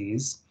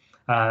species.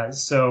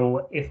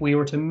 So if we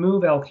were to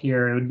move elk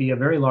here, it would be a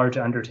very large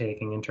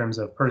undertaking in terms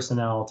of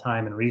personnel,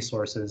 time, and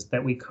resources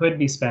that we could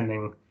be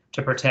spending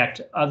to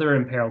protect other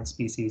imperiled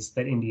species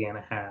that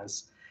Indiana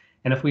has.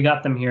 And if we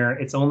got them here,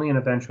 it's only an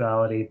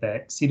eventuality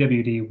that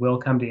CWD will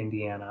come to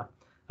Indiana.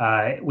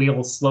 We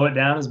will slow it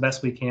down as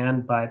best we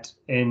can, but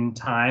in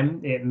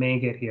time, it may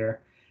get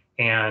here.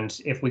 And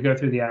if we go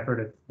through the effort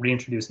of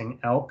reintroducing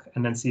elk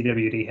and then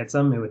CWD hits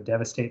them, it would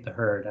devastate the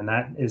herd. And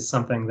that is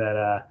something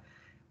that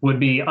would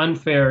be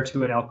unfair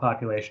to an elk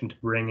population to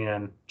bring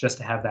in just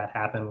to have that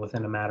happen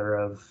within a matter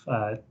of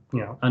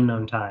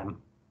unknown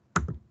time.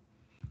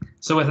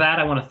 So with that,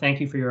 I want to thank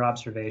you for your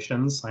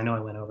observations. I know I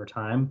went over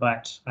time,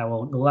 but I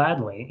will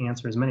gladly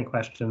answer as many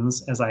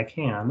questions as I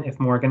can if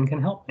Morgan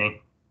can help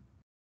me.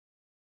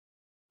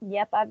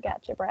 Yep, I've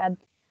got you, Brad.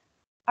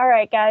 All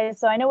right, guys,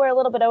 so I know we're a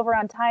little bit over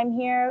on time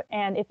here,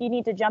 and if you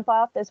need to jump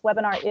off, this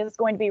webinar is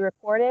going to be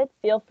recorded.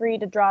 Feel free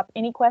to drop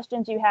any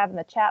questions you have in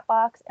the chat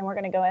box, and we're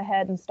going to go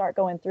ahead and start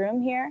going through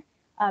them here.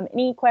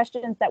 Any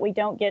questions that we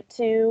don't get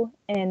to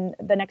in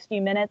the next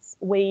few minutes,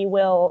 we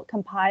will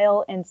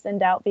compile and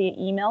send out via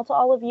email to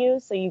all of you,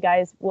 so you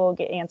guys will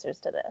get answers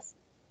to this.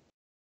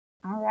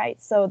 All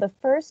right, so the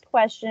first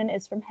question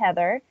is from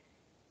Heather.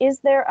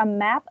 Is there a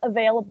map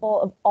available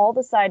of all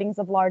the sightings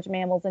of large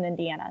mammals in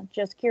Indiana?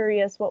 Just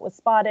curious what was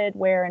spotted,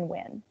 where, and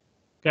when.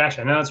 Gosh,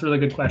 I know that's a really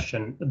good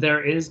question.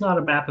 There is not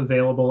a map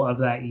available of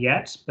that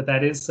yet, but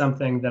that is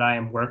something that I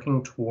am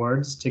working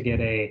towards to get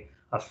a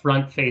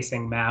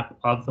front-facing map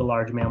of the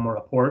large mammal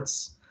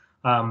reports.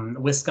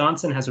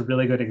 Wisconsin has a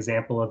really good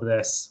example of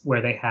this,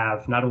 where they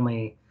have not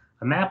only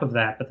a map of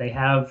that, but they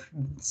have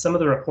some of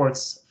the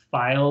reports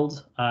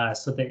filed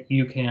so that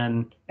you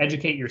can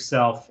educate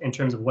yourself in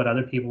terms of what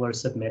other people are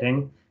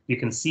submitting. You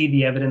can see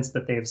the evidence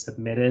that they've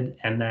submitted,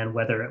 and then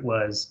whether it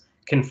was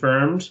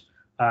confirmed,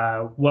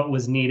 what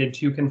was needed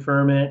to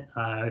confirm it,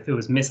 if it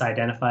was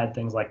misidentified,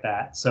 things like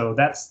that. So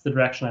that's the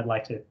direction I'd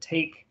like to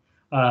take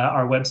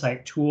our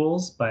website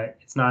tools, but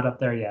it's not up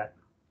there yet.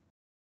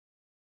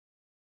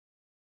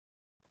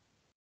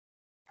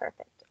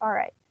 Perfect. All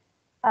right.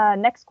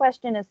 Next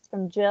question is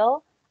from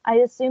Jill. I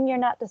assume you're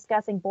not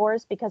discussing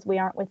boars because we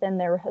aren't within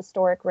their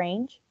historic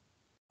range?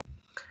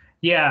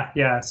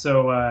 Yeah.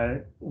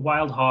 So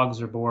wild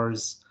hogs or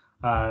boars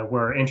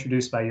were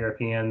introduced by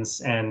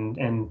Europeans,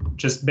 and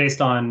just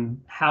based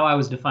on how I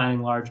was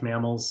defining large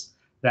mammals,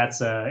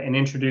 That's an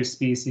introduced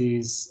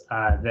species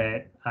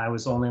that I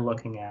was only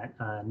looking at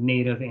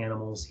native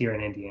animals here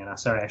in Indiana.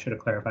 Sorry, I should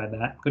have clarified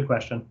that. Good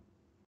question.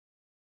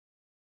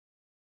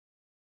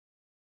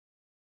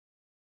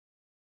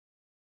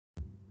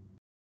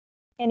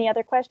 Any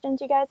other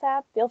questions you guys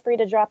have? Feel free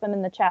to drop them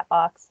in the chat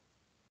box.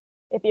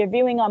 If you're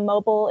viewing on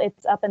mobile,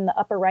 it's up in the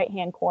upper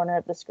right-hand corner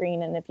of the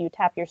screen, and if you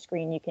tap your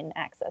screen, you can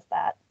access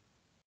that.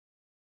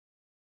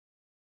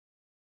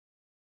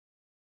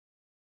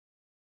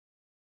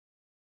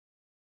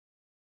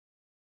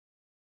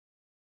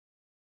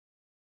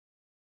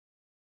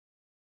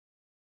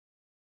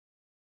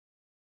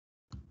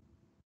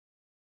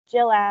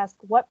 Jill asked,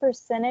 what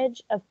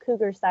percentage of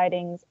cougar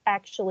sightings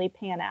actually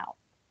pan out?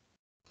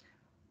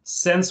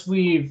 Since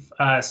we've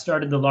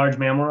started the large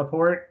mammal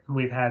report,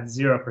 we've had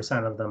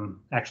 0% of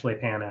them actually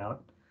pan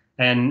out.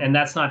 And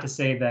that's not to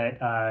say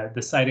that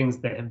the sightings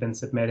that have been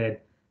submitted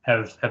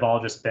have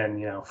all just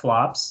been,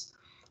 flops.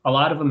 A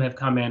lot of them have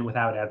come in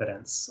without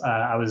evidence.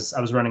 I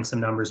was running some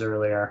numbers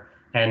earlier,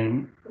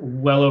 and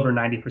well over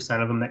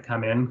 90% of them that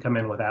come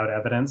in without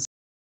evidence.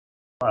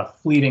 A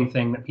fleeting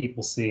thing that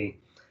people see.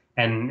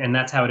 And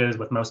that's how it is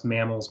with most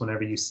mammals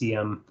whenever you see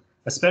them,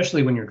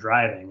 especially when you're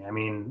driving. I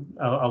mean,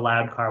 a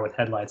loud car with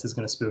headlights is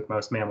going to spook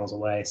most mammals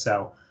away.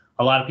 So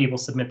a lot of people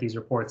submit these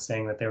reports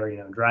saying that they were,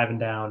 driving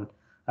down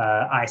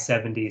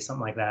I-70,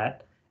 something like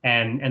that,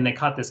 and they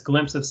caught this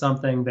glimpse of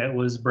something that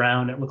was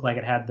brown. It looked like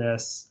it had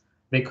this.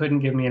 They couldn't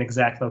give me an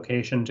exact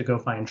location to go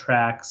find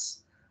tracks,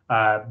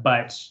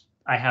 but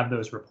I have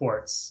those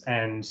reports.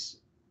 And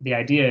the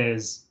idea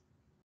is,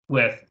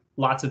 with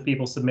lots of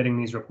people submitting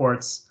these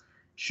reports,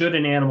 should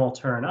an animal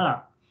turn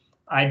up,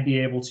 I'd be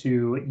able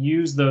to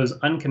use those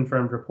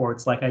unconfirmed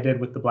reports like I did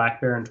with the black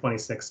bear in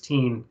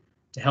 2016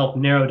 to help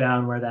narrow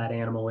down where that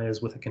animal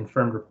is with a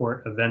confirmed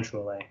report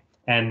eventually.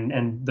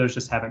 And those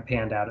just haven't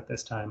panned out at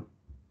this time.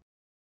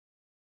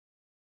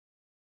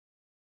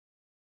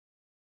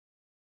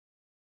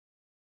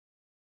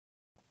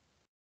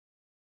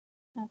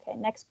 Okay,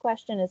 next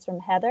question is from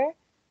Heather.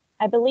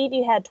 I believe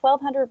you had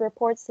 1,200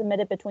 reports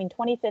submitted between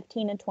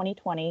 2015 and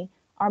 2020.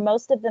 Are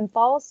most of them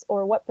false,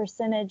 or what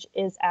percentage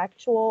is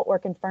actual or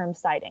confirmed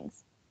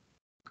sightings?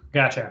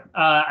 Gotcha.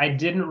 I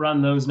didn't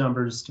run those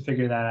numbers to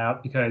figure that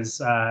out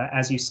because,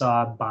 as you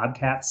saw,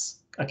 bobcats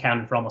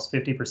accounted for almost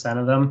 50%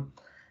 of them.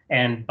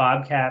 And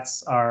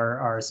bobcats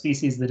are a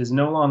species that is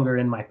no longer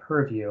in my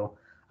purview.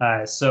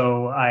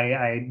 So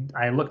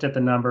I looked at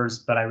the numbers,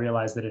 but I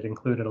realized that it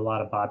included a lot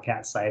of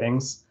bobcat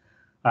sightings.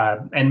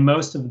 And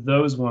most of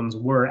those ones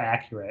were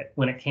accurate.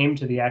 When it came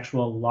to the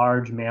actual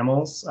large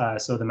mammals,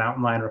 so the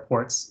mountain lion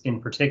reports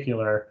in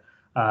particular,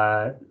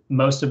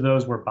 most of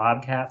those were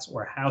bobcats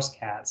or house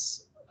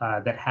cats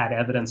that had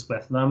evidence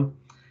with them.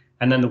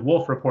 And then the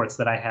wolf reports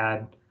that I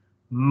had,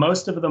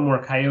 most of them were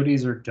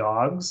coyotes or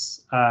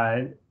dogs.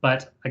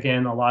 But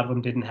again, a lot of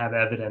them didn't have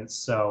evidence.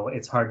 So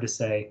it's hard to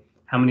say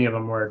how many of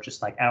them were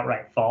just like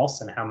outright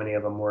false and how many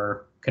of them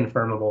were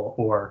confirmable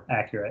or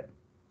accurate.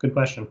 Good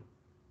question.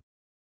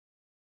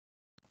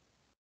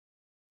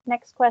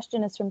 Next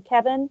question is from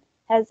Kevin.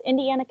 Has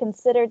Indiana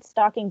considered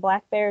stocking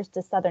black bears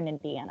to southern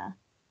Indiana?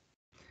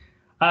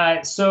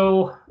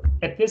 So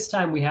at this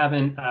time, we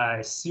haven't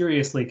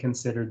seriously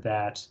considered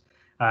that.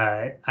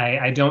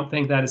 I don't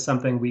think that is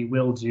something we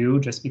will do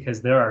just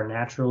because there are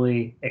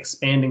naturally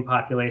expanding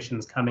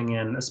populations coming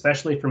in,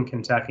 especially from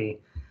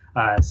Kentucky.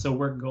 So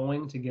we're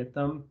going to get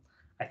them.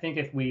 I think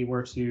if we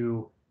were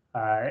to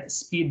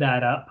speed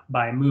that up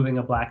by moving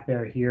a black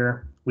bear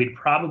here, we'd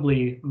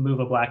probably move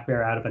a black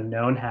bear out of a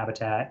known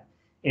habitat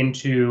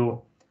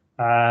into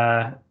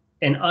an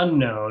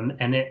unknown,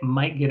 and it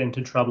might get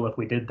into trouble if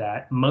we did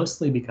that,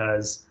 mostly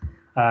because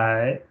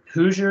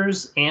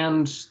Hoosiers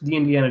and the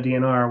Indiana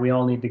DNR, we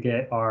all need to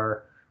get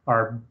our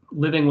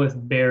living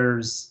with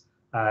bears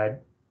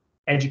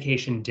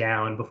education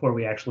down before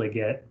we actually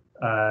get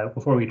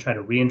before we try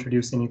to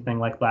reintroduce anything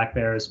like black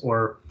bears,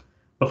 or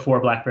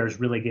before black bears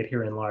really get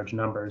here in large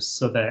numbers,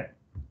 so that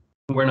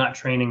we're not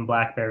training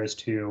black bears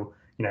to,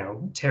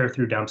 tear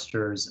through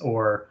dumpsters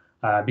or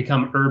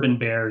become urban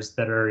bears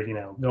that are,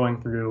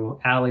 going through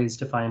alleys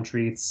to find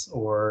treats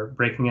or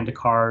breaking into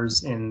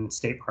cars in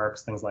state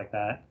parks, things like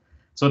that.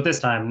 So at this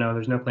time, no,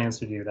 there's no plans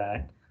to do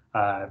that.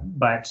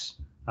 But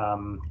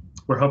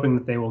we're hoping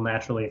that they will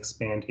naturally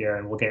expand here,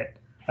 and we'll get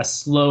a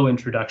slow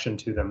introduction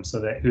to them so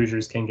that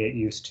Hoosiers can get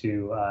used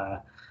to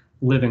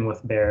living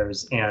with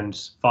bears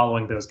and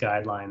following those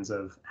guidelines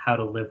of how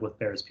to live with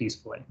bears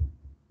peacefully.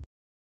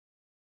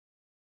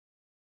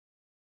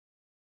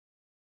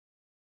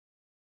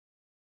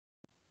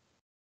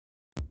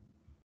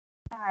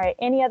 All right,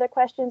 any other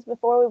questions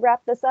before we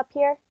wrap this up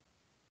here?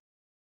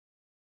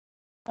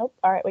 Oh,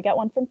 all right, we got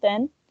one from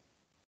Finn.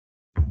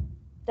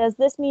 Does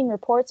this mean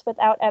reports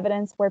without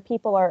evidence where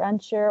people are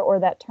unsure or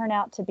that turn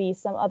out to be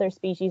some other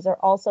species are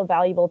also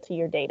valuable to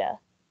your data?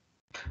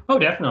 Oh,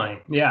 definitely.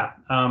 Yeah.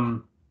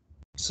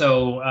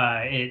 So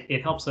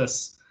it helps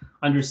us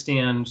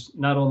understand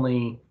not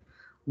only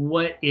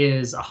what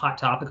is a hot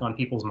topic on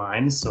people's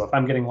minds. So if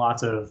I'm getting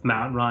lots of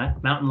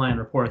mountain lion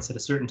reports at a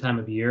certain time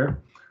of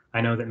year,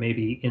 I know that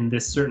maybe in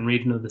this certain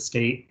region of the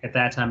state at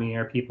that time of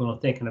year, people are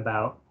thinking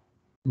about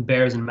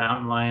bears and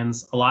mountain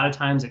lions. A lot of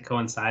times it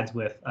coincides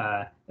with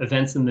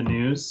events in the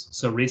news.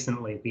 So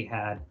recently we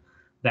had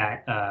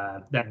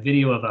that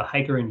video of a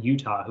hiker in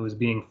Utah who was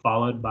being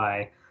followed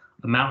by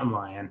a mountain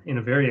lion in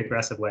a very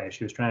aggressive way.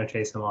 She was trying to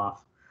chase him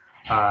off.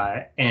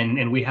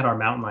 And we had our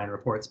mountain lion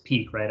reports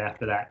peak right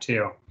after that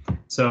too.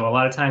 So a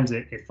lot of times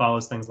it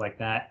follows things like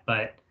that.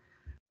 But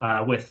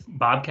with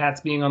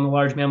bobcats being on the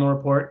large mammal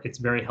report, it's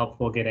very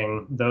helpful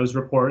getting those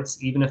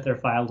reports, even if they're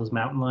filed as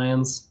mountain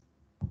lions.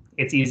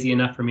 It's easy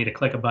enough for me to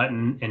click a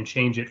button and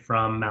change it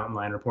from mountain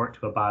lion report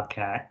to a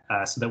bobcat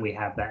so that we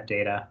have that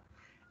data.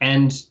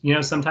 And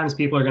sometimes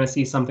people are going to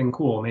see something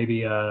cool.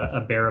 Maybe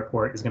a bear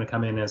report is going to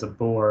come in as a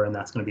boar, and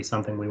that's going to be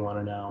something we want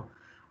to know.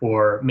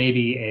 Or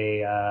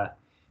maybe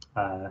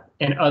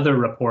an other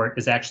report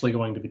is actually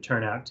going to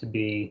turn out to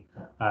be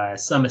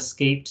some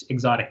escaped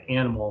exotic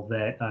animal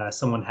that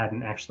someone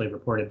hadn't actually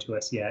reported to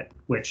us yet,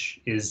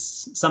 which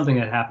is something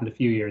that happened a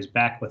few years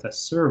back with a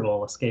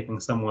serval escaping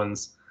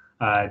someone's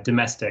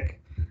domestic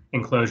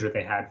enclosure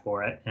they had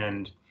for it.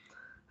 And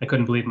I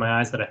couldn't believe my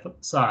eyes that I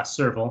saw a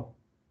serval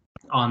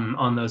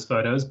on those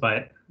photos,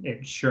 but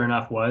it sure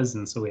enough was.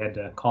 And so we had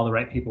to call the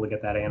right people to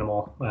get that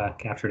animal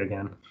captured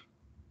again.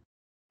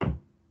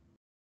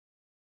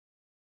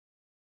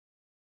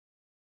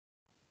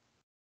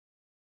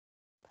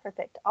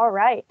 Perfect. All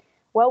right.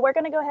 Well, we're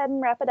going to go ahead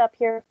and wrap it up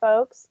here,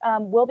 folks.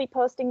 We'll be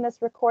posting this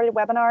recorded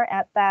webinar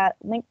at that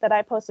link that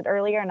I posted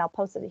earlier, and I'll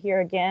post it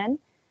here again.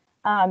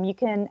 You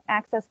can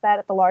access that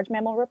at the Large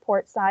Mammal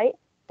Report site.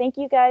 Thank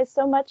you guys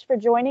so much for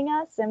joining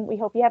us, and we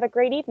hope you have a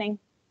great evening.